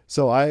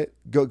so I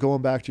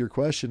going back to your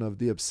question of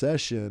the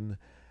obsession,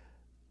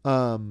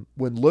 when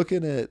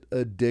looking at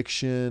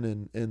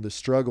addiction and the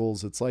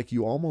struggles, it's like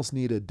you almost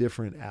need a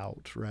different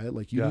out, right?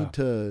 Like you need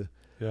to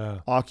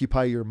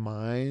occupy your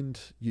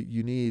mind.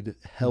 You need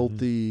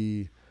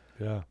healthy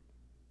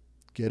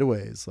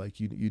getaways. Like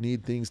you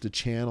need things to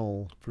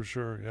channel for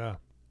sure. Yeah.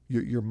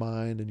 Your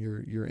mind and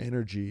your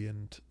energy.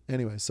 And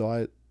anyway,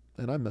 so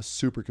I'm a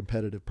super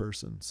competitive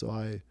person.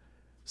 So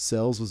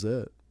sales was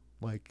it.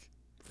 Like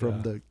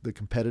from the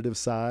competitive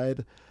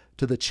side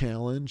to the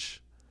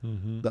challenge,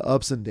 the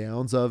ups and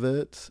downs of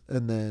it.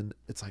 And then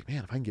it's like,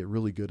 man, if I can get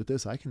really good at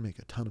this, I can make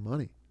a ton of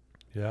money.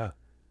 Yeah.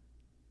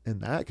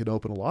 And that could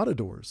open a lot of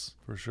doors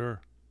for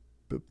sure.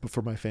 But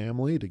for my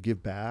family to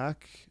give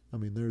back, I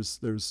mean,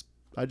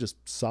 I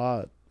just saw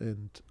it,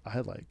 and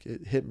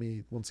it hit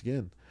me once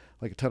again,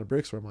 like a ton of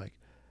bricks, where I'm like,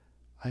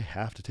 I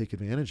have to take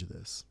advantage of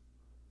this.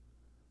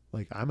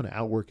 Like I'm going to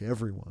outwork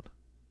everyone.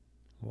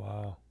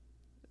 Wow.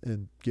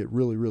 And get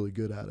really, really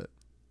good at it.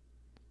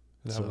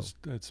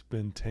 It's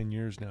been 10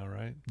 years now,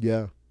 right?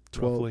 Yeah.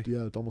 12. Roughly.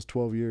 Yeah. Almost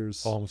 12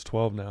 years. Almost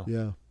 12 now.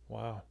 Yeah.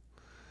 Wow.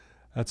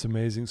 That's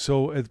amazing.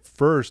 So at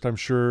first, I'm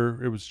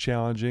sure it was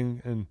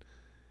challenging, and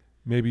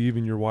maybe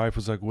even your wife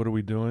was like, what are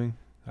we doing?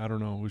 I don't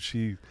know. Was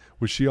she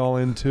all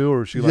into, or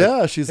was she like,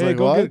 yeah, she's hey,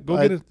 like, go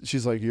get it.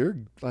 She's like,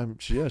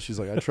 she's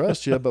like, I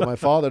trust you. But my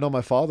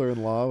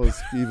father-in-law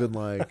was even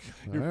like,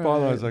 your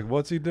father was like,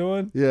 what's he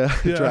doing? Yeah.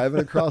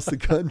 Driving across the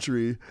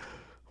country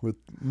with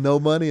no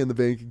money in the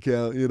bank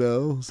account,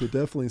 so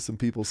definitely some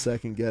people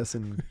second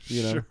guessing,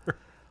 Sure.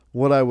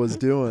 what I was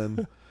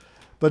doing.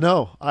 But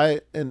no,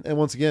 and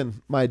once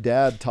again, my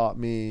dad taught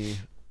me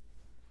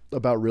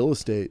about real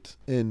estate.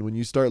 And when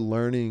you start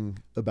learning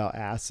about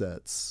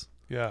assets,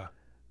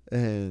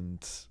 and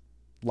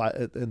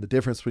the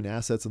difference between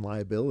assets and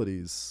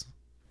liabilities,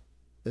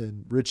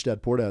 and Rich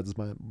Dad Poor Dad is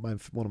one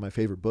of my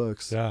favorite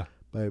books. Yeah.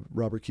 By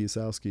Robert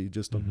Kiyosaki,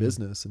 just on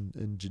business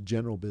and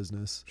general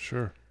business.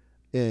 Sure.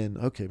 And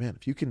okay, man,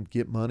 if you can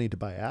get money to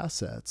buy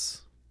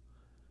assets,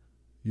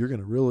 you're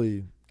going to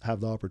really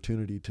have the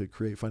opportunity to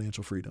create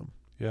financial freedom.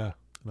 Yeah.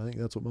 And I think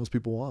that's what most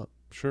people want.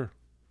 Sure.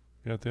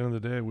 Yeah. At the end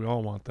of the day, we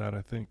all want that,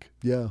 I think.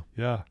 Yeah.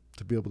 Yeah.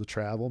 To be able to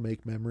travel,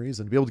 make memories,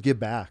 and be able to give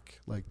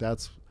back. Like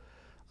that's,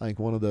 I think,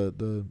 one of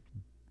the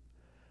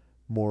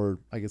more,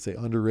 I could say,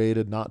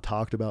 underrated, not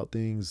talked about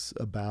things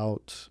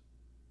about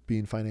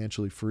being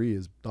financially free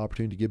is the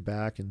opportunity to give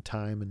back in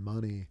time and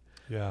money.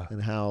 Yeah.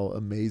 And how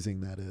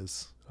amazing that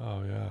is.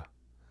 Oh, yeah.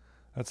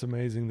 That's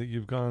amazing that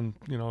you've gone,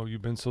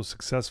 you've been so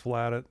successful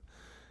at it.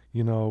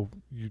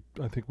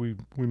 I think we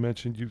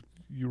mentioned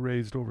you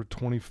raised over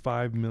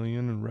 $25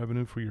 million in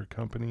revenue for your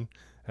company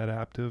at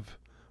Aptiv,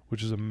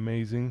 which is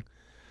amazing.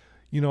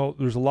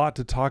 There's a lot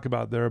to talk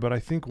about there, but I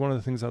think one of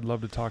the things I'd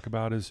love to talk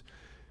about is,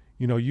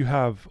 you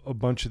have a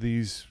bunch of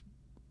these,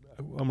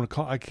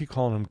 I keep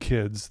calling them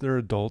kids. They're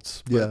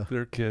adults, but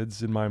they're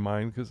kids in my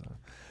mind,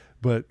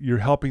 but you're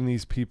helping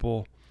these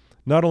people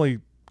not only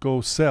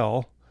go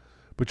sell,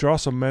 but you're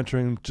also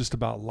mentoring just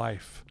about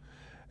life.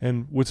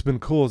 And what's been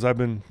cool is I've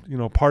been,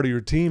 part of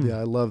your team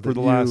I love for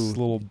the last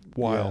little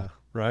while,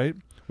 right?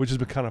 Which has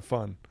been kind of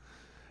fun.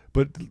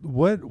 But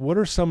what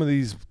are some of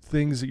these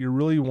things that you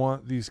really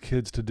want these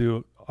kids to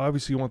do?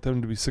 Obviously, you want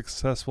them to be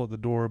successful at the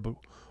door, but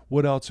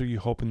what else are you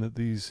hoping that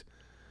these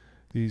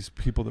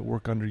people that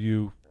work under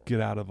you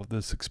get out of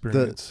this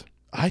experience?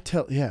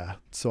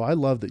 So I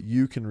love that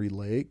you can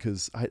relate,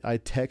 because I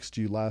text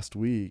you last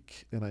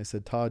week and I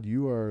said, Todd,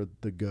 you are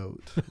the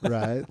GOAT,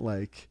 right?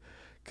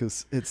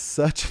 Because it's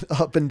such an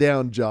up and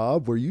down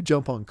job where you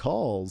jump on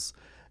calls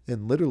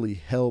and literally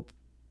help,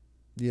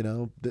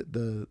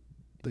 the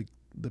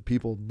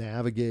people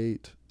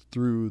navigate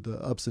through the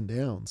ups and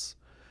downs.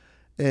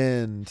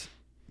 And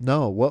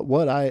no,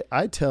 what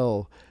I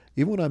tell,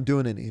 even when I'm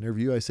doing an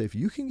interview, I say, if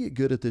you can get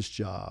good at this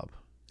job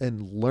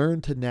and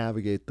learn to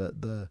navigate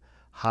the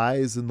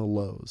highs and the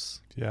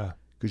lows. Yeah.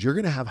 Because you're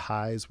going to have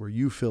highs where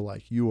you feel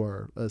like you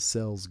are a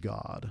sales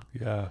god.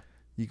 Yeah.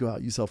 You go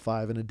out, you sell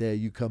 5 in a day,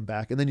 you come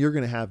back, and then you're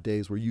going to have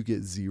days where you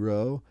get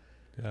 0.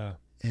 Yeah.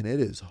 And it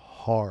is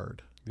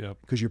hard. Yep.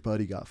 Because your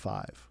buddy got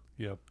 5.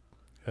 Yep.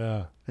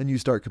 Yeah. And you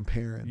start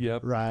comparing.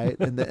 Yep. Right.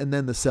 And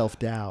then the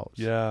self-doubt.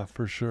 Yeah,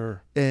 for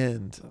sure.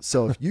 And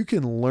so if you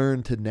can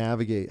learn to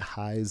navigate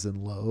highs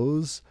and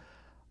lows,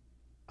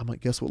 I'm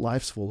like, guess what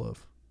life's full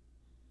of?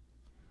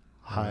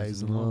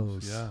 Highs and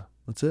lows. Yeah.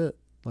 That's it.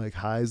 Like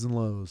highs and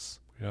lows.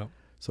 Yep.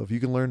 So if you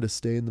can learn to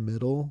stay in the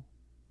middle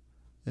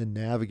and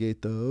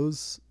navigate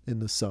those in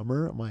the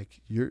summer, I'm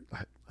like,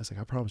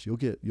 I promise you'll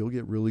get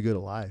really good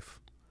at life.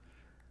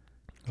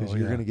 Because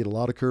you're going to get a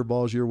lot of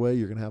curveballs your way.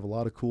 You're going to have a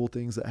lot of cool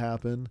things that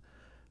happen,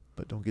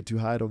 but don't get too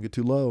high, don't get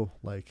too low.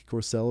 Like, of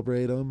course,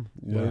 celebrate them,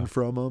 learn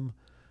from them,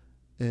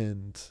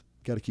 and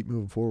got to keep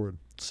moving forward.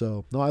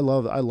 So no, I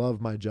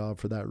love my job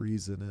for that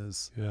reason.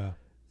 Is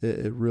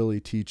it really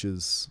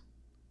teaches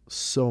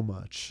so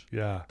much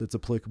that's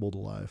applicable to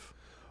life.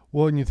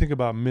 Well, and you think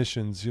about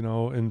missions,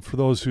 and for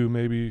those who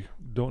maybe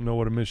don't know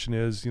what a mission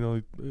is, in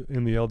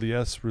the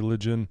LDS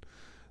religion,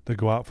 they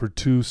go out for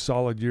 2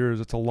 solid years.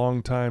 It's a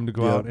long time to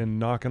go out and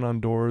knocking on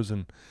doors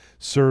and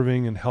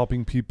serving and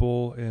helping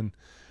people. And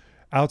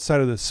outside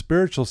of the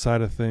spiritual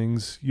side of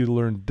things, you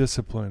learn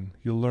discipline.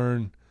 You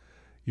learn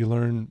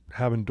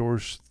having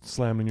doors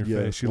slammed in your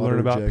face. You learn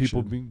about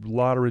people being a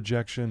lot of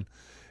rejection.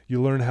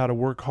 You learn how to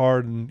work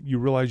hard, and you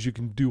realize you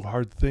can do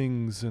hard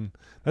things. And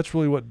that's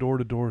really what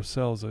door-to-door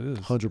sales is.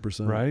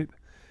 100%. Right?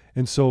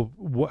 And so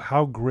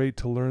how great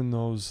to learn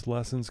those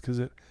lessons, because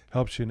it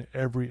helps you in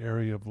every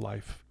area of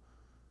life.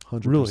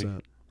 100%. Really,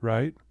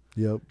 right?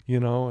 Yep.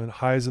 And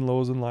highs and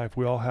lows in life,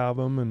 we all have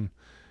them, and,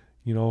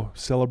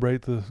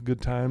 celebrate the good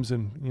times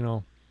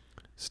and,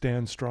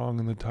 stand strong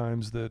in the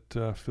times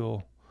that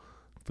feel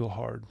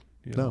hard.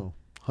 No,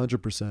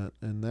 100%.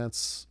 And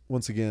that's,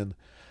 once again,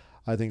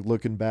 I think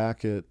looking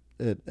back at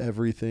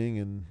everything,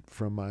 and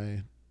from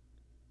my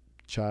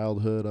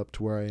childhood up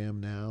to where I am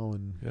now,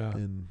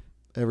 and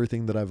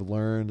everything that I've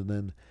learned, and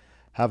then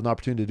have an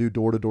opportunity to do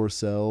door-to-door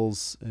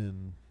sales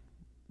and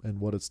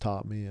what it's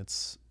taught me,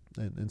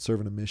 and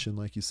serving a mission,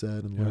 like you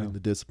said, and learning the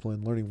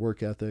discipline, learning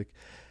work ethic.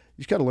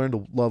 You just got to learn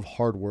to love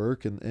hard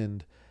work.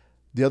 And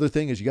the other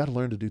thing is you got to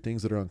learn to do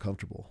things that are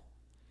uncomfortable.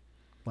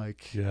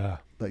 Like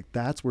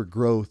that's where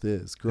growth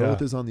is.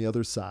 Growth is on the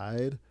other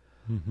side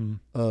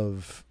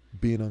of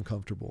being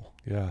uncomfortable.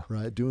 Yeah.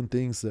 Right. Doing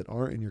things that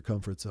aren't in your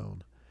comfort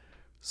zone.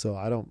 So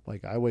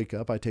I wake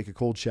up, I take a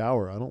cold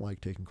shower. I don't like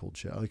taking cold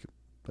shower.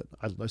 But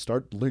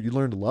you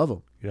learn to love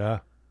them. Yeah.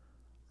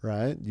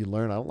 Right. You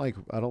learn,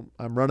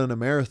 I'm running a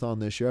marathon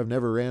this year. I've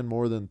never ran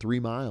more than 3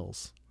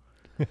 miles,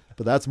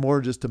 but that's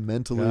more just to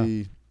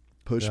mentally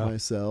push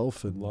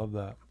myself and love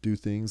that. Do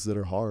things that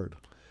are hard.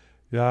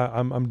 Yeah.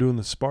 I'm doing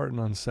the Spartan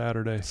on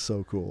Saturday.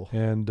 So cool.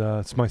 And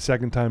it's my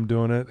second time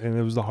doing it. And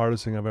it was the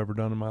hardest thing I've ever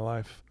done in my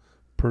life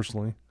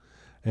personally.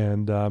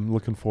 And I'm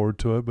looking forward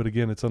to it. But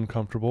again, it's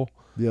uncomfortable.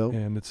 Yep.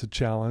 And it's a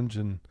challenge.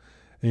 And,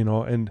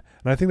 and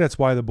I think that's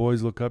why the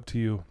boys look up to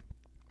you,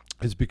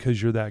 is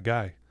because you're that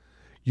guy.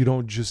 You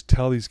don't just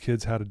tell these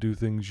kids how to do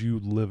things, you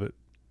live it.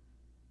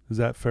 Is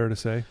that fair to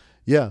say?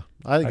 Yeah,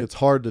 I think it's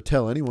hard to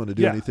tell anyone to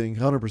do Yeah. anything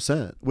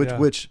 100%, Yeah.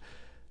 which,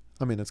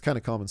 I mean, it's kind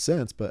of common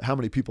sense, but how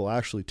many people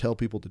actually tell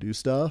people to do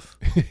stuff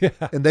Yeah.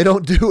 and they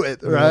don't do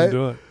it, They right? don't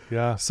do it.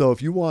 Yeah. So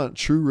if you want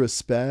true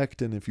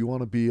respect and if you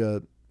want to be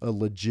a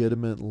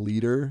legitimate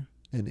leader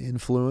and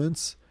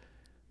influence,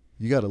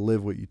 you got to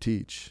live what you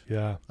teach.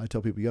 Yeah. I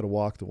tell people you got to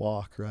walk the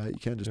walk, right? You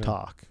can't just Yeah.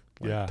 talk.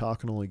 Yeah. Talk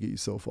can only get you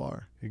so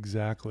far.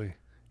 Exactly.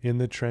 In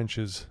the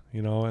trenches,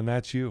 and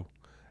that's you.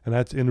 And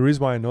the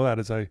reason why I know that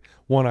is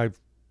I've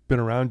been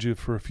around you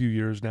for a few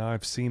years now.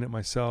 I've seen it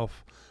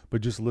myself,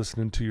 but just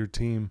listening to your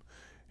team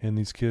and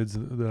these kids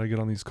that I get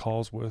on these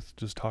calls with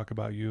just talk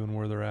about you and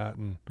where they're at.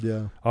 And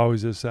Yeah. I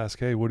always just ask,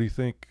 hey, what do you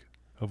think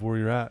of where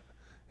you're at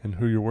and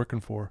who you're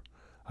working for?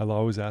 I'll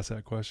always ask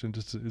that question.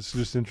 It's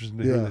just interesting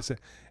to hear what they say.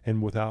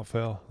 And without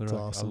fail, they're That's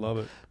like, awesome. I love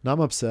it. And I'm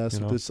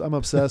obsessed with this. I'm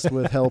obsessed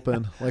with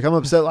helping. Like I'm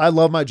obsessed. I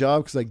love my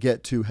job because I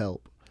get to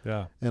help.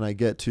 Yeah. And I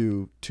get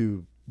to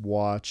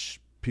watch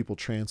people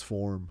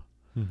transform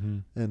Mm-hmm.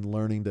 and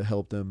learning to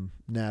help them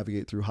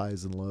navigate through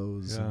highs and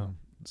lows Yeah. and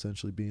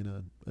essentially being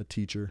a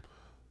teacher.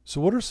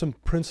 So what are some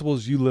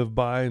principles you live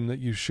by and that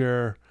you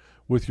share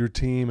with your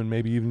team and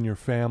maybe even your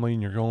family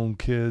and your own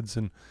kids?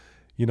 And,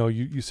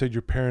 you said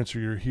your parents are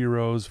your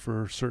heroes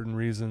for certain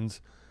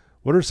reasons.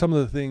 What are some of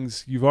the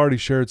things you've already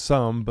shared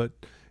some, but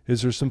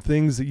is there some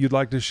things that you'd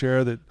like to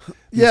share that?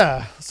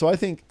 Yeah. So I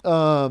think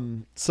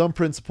some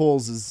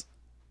principles is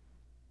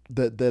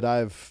that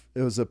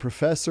it was a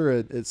professor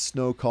at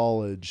Snow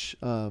College,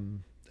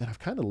 and I've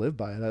kind of lived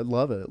by it. I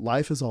love it.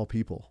 Life is all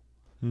people.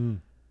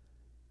 And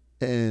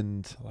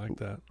I like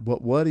that.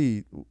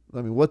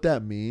 what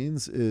that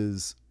means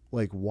is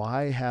like,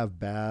 why have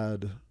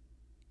bad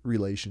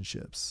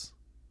relationships?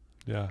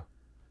 Yeah.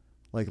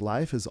 Like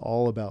life is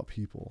all about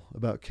people,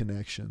 about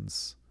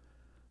connections,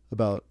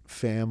 about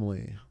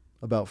family,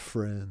 about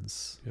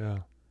friends. Yeah.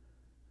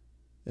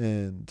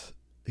 And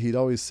he'd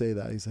always say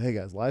that. He'd say, hey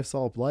guys, life is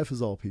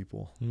all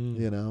people, I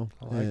like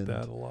and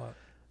that a lot.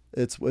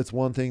 it's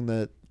one thing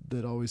that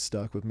always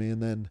stuck with me.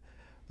 And then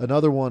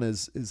another one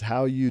is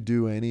how you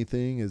do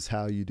anything is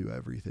how you do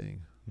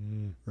everything.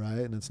 Right.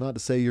 And it's not to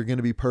say you're going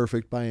to be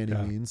perfect by any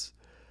means,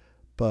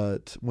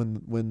 but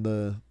when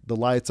the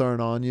lights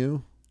aren't on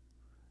you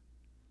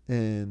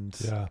and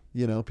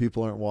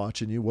people aren't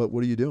watching you,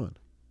 what are you doing?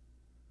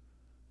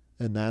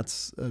 And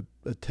that's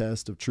a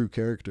test of true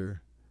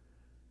character.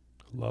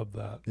 Love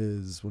that.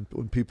 Is when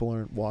people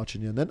aren't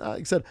watching you. And then,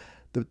 like I said,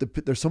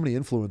 there's so many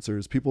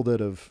influencers, people that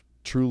have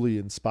truly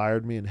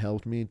inspired me and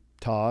helped me.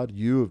 Todd,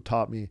 you have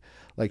taught me,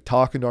 like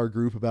talking to our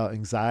group about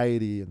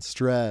anxiety and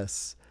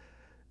stress,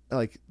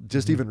 like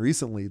just even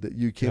recently that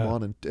you came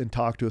on and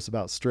talked to us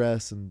about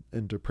stress and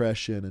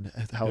depression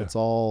and how it's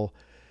all,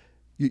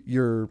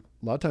 you're a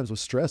lot of times with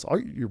stress,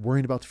 you're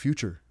worrying about the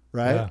future,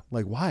 right? Yeah.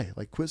 Like why?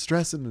 Like quit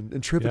stressing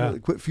and tripping,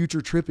 like quit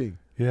future tripping.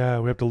 Yeah,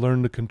 we have to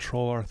learn to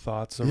control our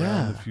thoughts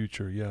around the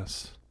future.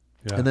 Yes.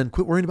 Yeah. And then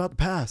quit worrying about the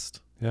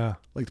past. Yeah.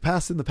 Like the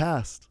past in the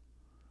past.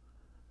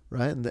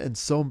 Right. And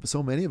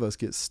so many of us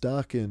get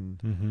stuck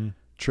in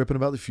tripping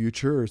about the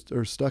future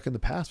or stuck in the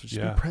past, but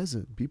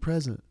just be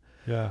present.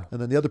 Yeah.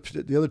 And then the other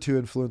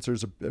two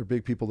influencers are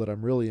big people that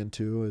I'm really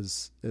into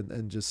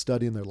and just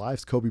studying their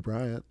lives. Kobe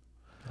Bryant.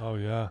 Oh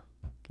yeah.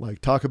 Like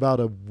talk about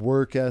a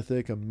work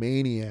ethic, a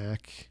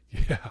maniac.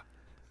 Yeah.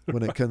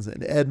 When it comes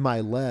in Ed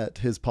Milet,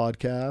 his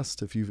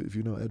podcast, if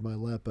you know Ed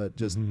Milet, but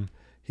just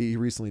he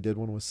recently did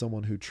one with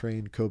someone who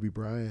trained Kobe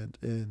Bryant,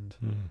 and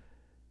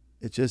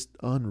it's just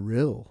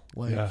unreal,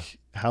 like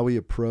how he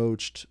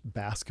approached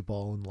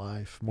basketball in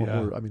life.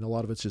 More, I mean, a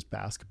lot of it's just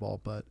basketball,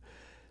 but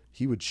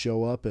he would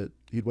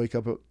he'd wake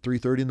up at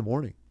 3:30 in the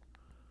morning,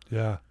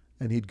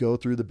 and he'd go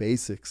through the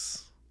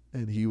basics,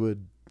 and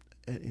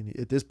and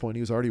at this point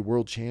he was already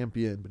world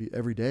champion, but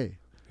every day,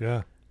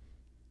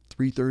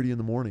 3:30 in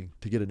the morning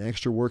to get an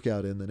extra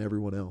workout in than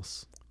everyone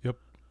else. Yep.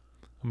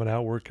 I'm going to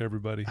outwork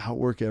everybody.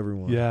 Outwork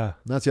everyone. Yeah. And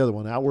that's the other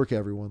one. Outwork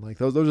everyone. Like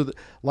those are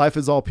life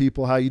is all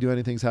people. How you do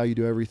anything is how you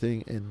do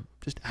everything, and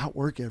just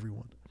outwork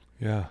everyone.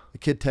 Yeah. A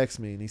kid texted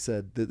me and he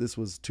said that this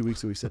was 2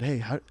 weeks ago. He said, hey,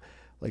 how,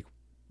 like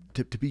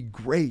to be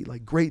great,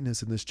 like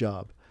greatness in this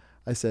job.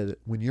 I said,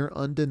 when you're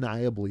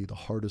undeniably the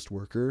hardest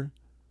worker,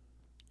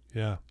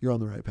 you're on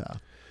the right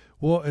path.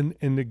 Well,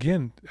 and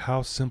again,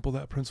 how simple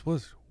that principle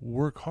is.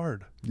 Work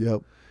hard.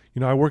 Yep.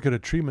 I work at a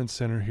treatment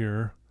center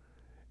here,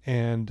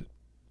 and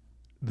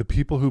the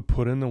people who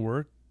put in the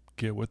work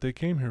get what they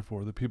came here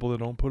for. The people that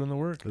don't put in the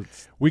work,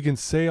 we can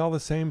say all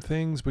the same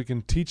things. We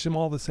can teach them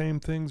all the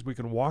same things. We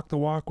can walk the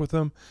walk with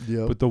them.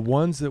 Yep. But the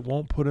ones that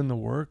won't put in the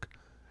work,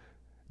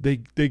 they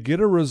get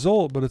a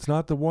result, but it's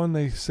not the one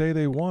they say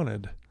they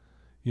wanted.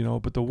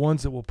 But the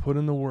ones that will put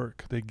in the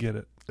work, they get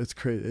it. It's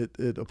crazy.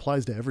 It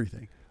applies to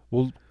everything.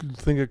 Well,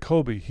 think of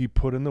Kobe. He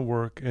put in the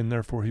work, and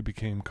therefore he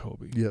became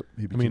Kobe. Yep.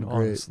 He became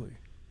great. Honestly,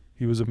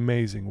 he was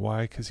amazing.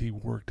 Why? Because he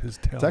worked his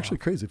tail off. It's actually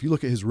crazy. If you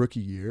look at his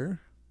rookie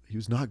year, he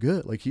was not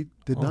good. Like he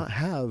did not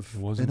have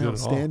wasn't an good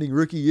at all. outstanding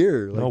rookie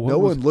year. Like No, no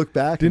one looked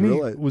back and Didn't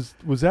he? realized.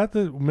 Was that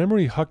the? Remember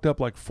he hucked up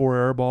like 4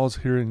 air balls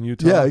here in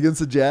Utah. Yeah, against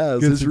the Jazz,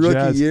 Against his the rookie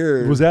Jazz.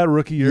 year. Was that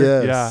rookie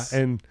year? Yes. Yeah,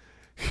 and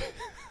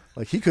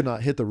Like he could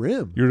not hit the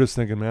rim. you're just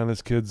thinking, man,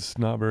 this kid's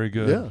not very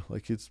good. Yeah,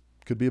 like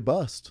could be a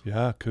bust.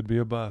 Yeah, could be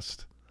a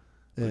bust.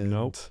 But And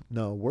nope.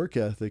 no, work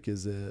ethic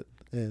is it.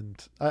 And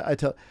I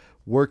tell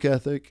work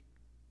ethic,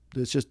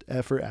 it's just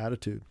effort,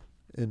 attitude,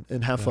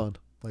 and have fun.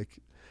 Like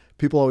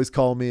people always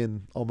call me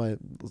and a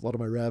lot of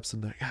my reps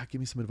and they're like, give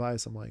me some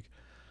advice. I'm like,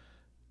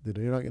 dude,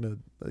 you're not gonna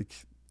like.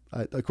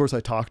 Of course I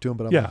talk to them,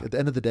 but I'm like, at the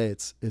end of the day,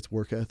 it's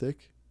work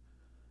ethic.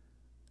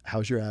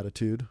 How's your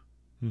attitude?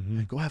 Mm-hmm.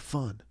 And go have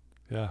fun.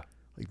 Yeah.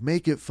 Like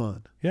make it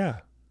fun. Yeah.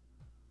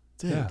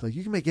 That's it. Yeah. Like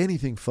you can make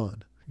anything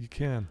fun. You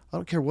can. I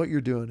don't care what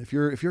you're doing. If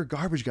you're a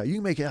garbage guy, you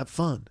can make it have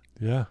fun.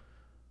 Yeah.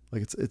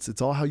 Like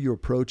it's all how you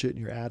approach it and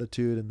your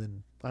attitude. And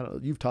then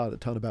you've taught a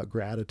ton about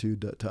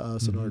gratitude to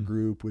us and our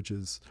group, which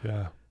is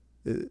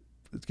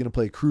it's going to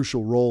play a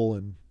crucial role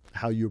in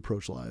how you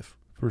approach life.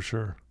 For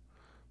sure.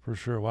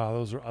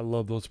 Wow, I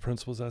love those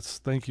principles.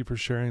 Thank you for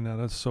sharing that.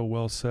 That's so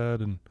well said.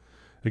 And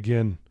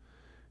again,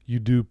 you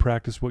do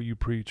practice what you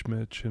preach,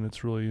 Mitch, and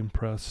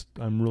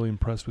I'm really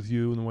impressed with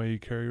you and the way you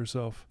carry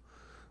yourself.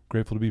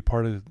 Grateful to be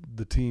part of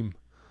the team.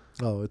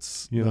 Oh, I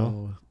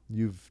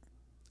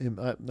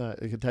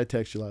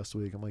text you last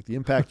week. I'm like, the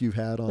impact you've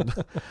had on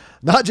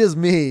not just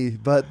me,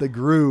 but the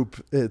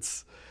group.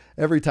 It's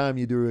every time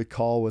you do a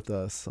call with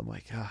us, I'm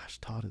like, gosh,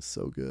 Todd is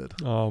so good.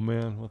 Oh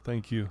man. Well,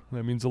 thank you.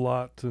 That means a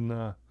lot.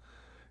 And,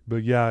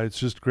 but yeah, it's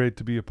just great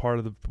to be a part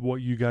of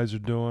what you guys are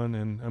doing.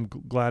 And I'm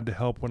glad to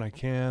help when I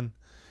can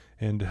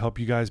and to help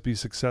you guys be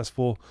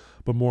successful,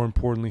 but more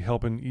importantly,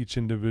 helping each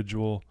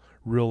individual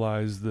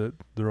realize that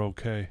they're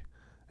okay.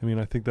 I mean,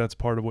 I think that's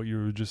part of what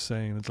you were just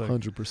saying. It's like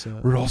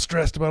 100%. we're all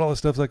stressed about all this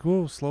stuff. It's like,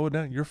 whoa, slow it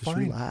down. You're Just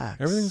fine. relax.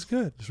 Everything's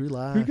good. Just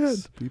relax. You're good.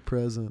 Be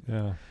present.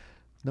 Yeah.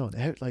 No,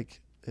 like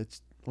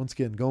it's once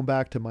again going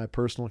back to my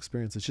personal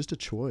experience. It's just a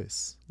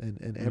choice,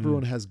 and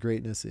everyone has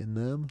greatness in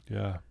them.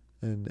 Yeah.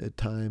 And at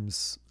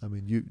times, I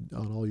mean, you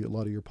on a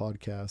lot of your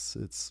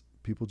podcasts, it's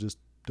people just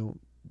don't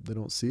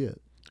see it.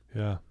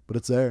 Yeah. But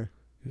it's there.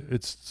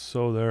 It's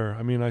so there.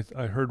 I mean,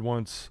 I heard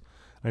once,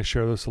 I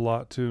share this a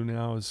lot too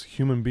now, is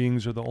human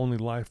beings are the only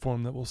life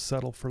form that will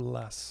settle for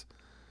less.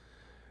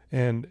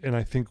 And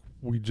I think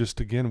we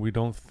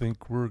don't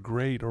think we're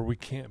great or we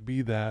can't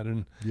be that.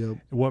 And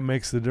what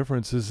makes the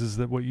difference is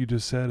that what you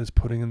just said is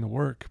putting in the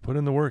work. Put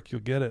in the work,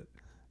 you'll get it.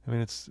 I mean,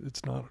 it's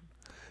not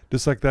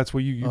just like that's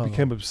what you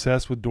became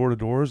obsessed with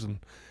door-to-doors, and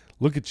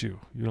look at you.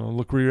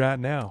 Look where you're at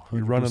now.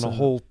 You're 100%.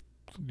 running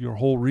your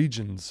whole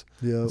regions.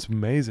 Yeah. It's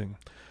amazing.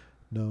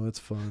 No, it's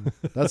fun.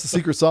 That's the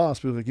secret sauce.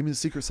 People are like, give me the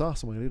secret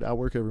sauce. I'm like, dude,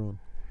 outwork everyone.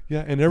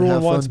 Yeah, and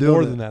everyone wants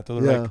more than that.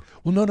 Though. They're Yeah. like,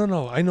 well,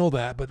 no, I know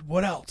that, but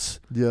what else?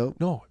 Yep.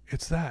 No,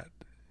 it's that.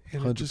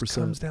 And 100%. it just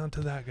comes down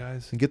to that,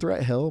 guys. And get the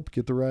right help,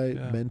 get the right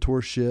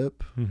mentorship,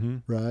 Mm-hmm.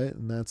 right?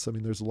 And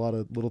there's a lot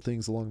of little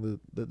things along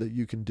that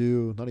you can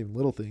do. Not even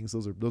little things;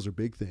 those are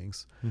big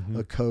things. Mm-hmm.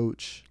 A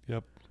coach,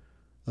 Yep.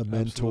 a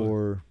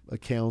mentor, a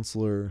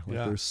counselor.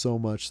 Like there's so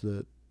much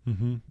that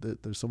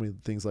there's so many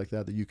things like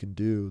that you can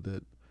do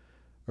that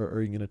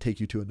are going to take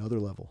you to another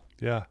level.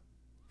 Yeah,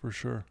 for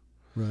sure.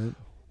 Right.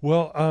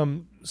 Well,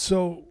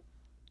 so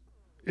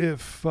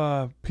if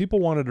people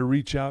wanted to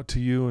reach out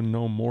to you and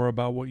know more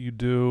about what you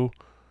do,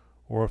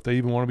 or if they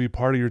even want to be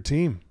part of your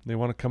team, they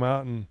want to come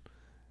out and,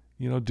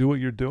 do what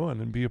you're doing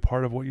and be a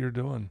part of what you're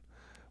doing,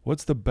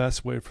 what's the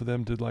best way for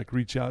them to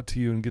reach out to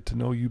you and get to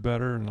know you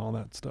better and all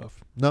that stuff?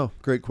 No,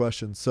 great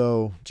question.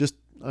 So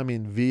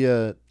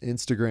via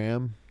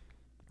Instagram,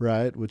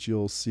 right? Which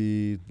you'll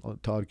see,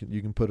 Todd,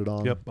 you can put it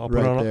on. Yep, I'll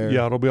right put it on. there.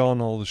 Yeah, it'll be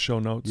on all the show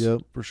notes.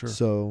 Yep, for sure.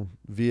 So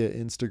via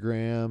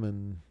Instagram,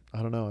 and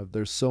I don't know,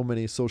 there's so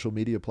many social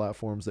media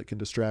platforms that can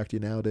distract you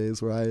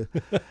nowadays. Where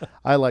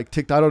I like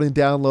TikTok. I don't even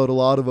download a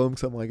lot of them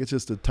because I'm like, it's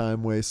just a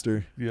time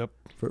waster. Yep.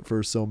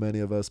 For so many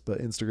of us, but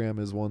Instagram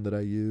is one that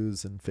I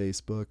use, and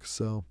Facebook.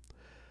 So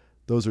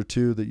those are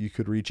two that you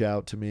could reach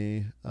out to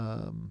me.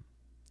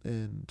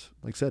 And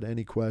like I said,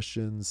 any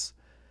questions,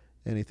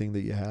 anything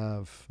that you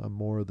have, I'm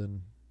more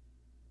than.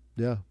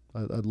 Yeah,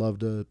 I'd love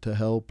to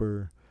help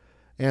or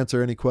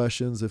answer any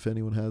questions if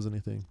anyone has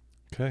anything.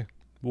 Okay.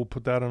 We'll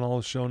put that on all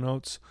the show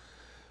notes.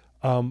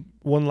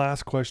 One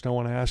last question I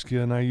want to ask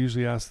you, and I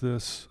usually ask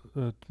this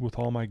with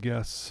all my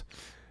guests.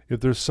 If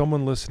there's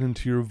someone listening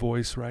to your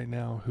voice right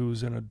now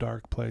who's in a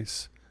dark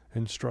place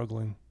and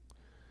struggling,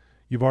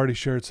 you've already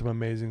shared some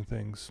amazing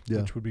things,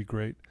 which would be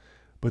great.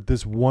 But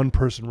this one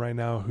person right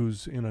now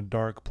who's in a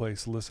dark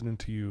place listening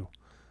to you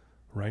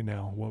right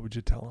now, what would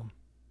you tell them?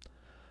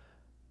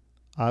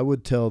 I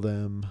would tell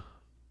them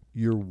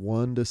you're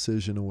one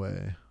decision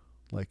away.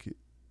 Like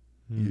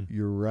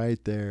you're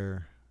right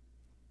there.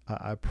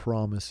 I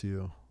promise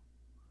you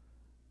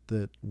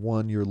that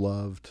you're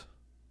loved,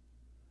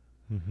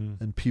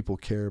 and people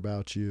care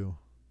about you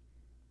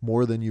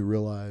more than you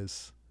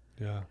realize.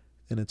 Yeah.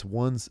 And it's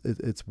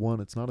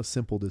not a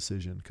simple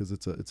decision because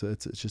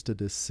it's just a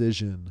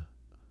decision.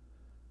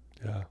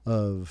 Yeah.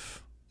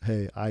 of,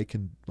 hey,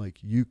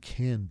 you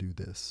can do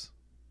this.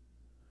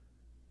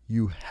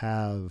 You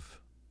have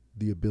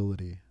the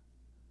ability.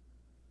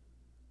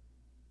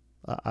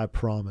 I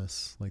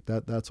promise. Like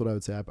that's what I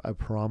would say. I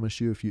promise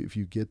you, if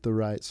you get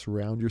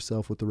surround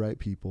yourself with the right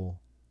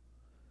people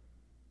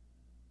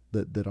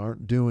that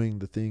aren't doing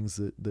the things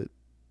that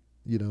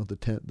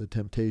the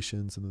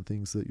temptations and the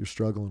things that you're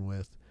struggling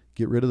with,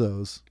 get rid of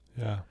those.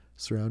 Yeah.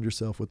 Surround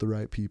yourself with the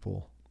right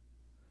people.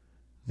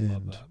 Love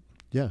And that.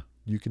 yeah,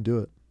 you can do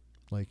it.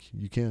 Like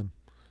you can.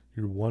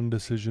 You're one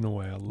decision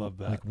away. I love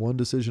that. Like one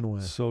decision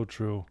away. So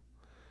true.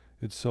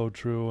 It's so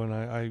true. And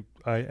I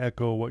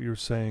echo what you're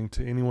saying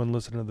to anyone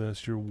listening to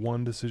this. You're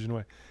one decision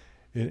away.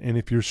 And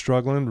if you're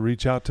struggling,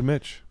 reach out to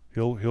Mitch.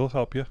 He'll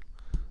help you.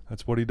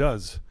 That's what he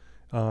does.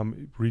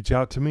 Reach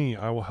out to me.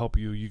 I will help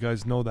you. You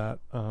guys know that.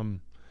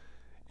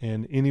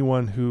 And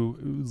anyone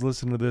who's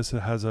listening to this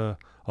that has a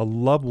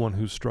loved one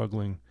who's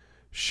struggling,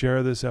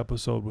 share this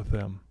episode with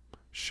them.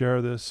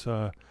 Share this.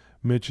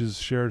 Mitch has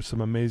shared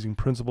some amazing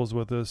principles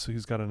with us.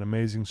 He's got an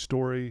amazing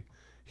story.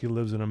 He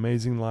lives an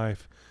amazing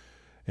life.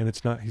 And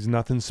he's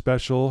nothing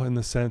special in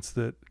the sense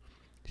that,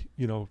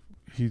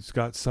 he's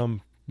got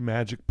some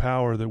magic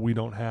power that we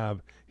don't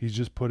have. He's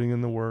just putting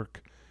in the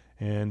work,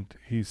 and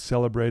he's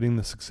celebrating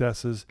the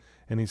successes,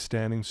 and he's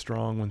standing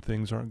strong when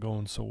things aren't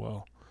going so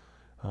well.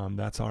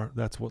 That's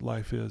what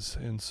life is.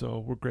 And so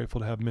we're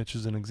grateful to have Mitch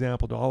as an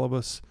example to all of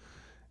us.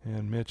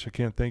 And Mitch, I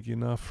can't thank you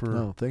enough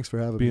for thanks for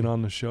having being me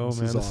on the show,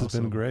 man. This has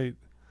been great.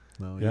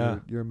 No, yeah.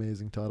 You're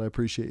amazing, Todd. I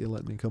appreciate you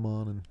letting me come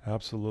on. And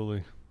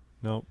absolutely.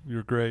 No,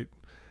 you're great.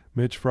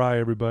 Mitch Fry,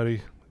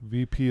 everybody,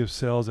 VP of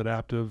Sales at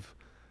Aptiv.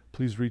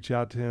 Please reach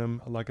out to him.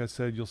 Like I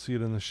said, you'll see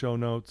it in the show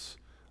notes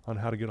on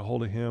how to get a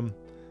hold of him.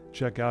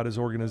 Check out his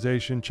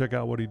organization. Check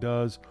out what he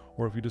does.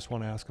 Or if you just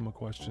want to ask him a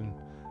question,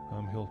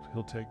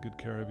 he'll take good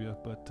care of you.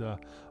 But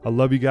I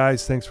love you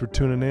guys. Thanks for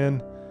tuning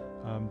in.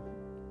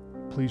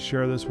 Please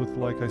share this with,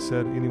 like I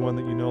said, anyone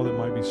that you know that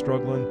might be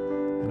struggling.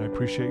 And I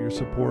appreciate your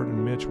support.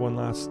 And Mitch, one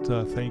last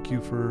thank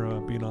you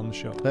for being on the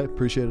show. Hey,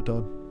 appreciate it,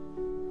 Todd.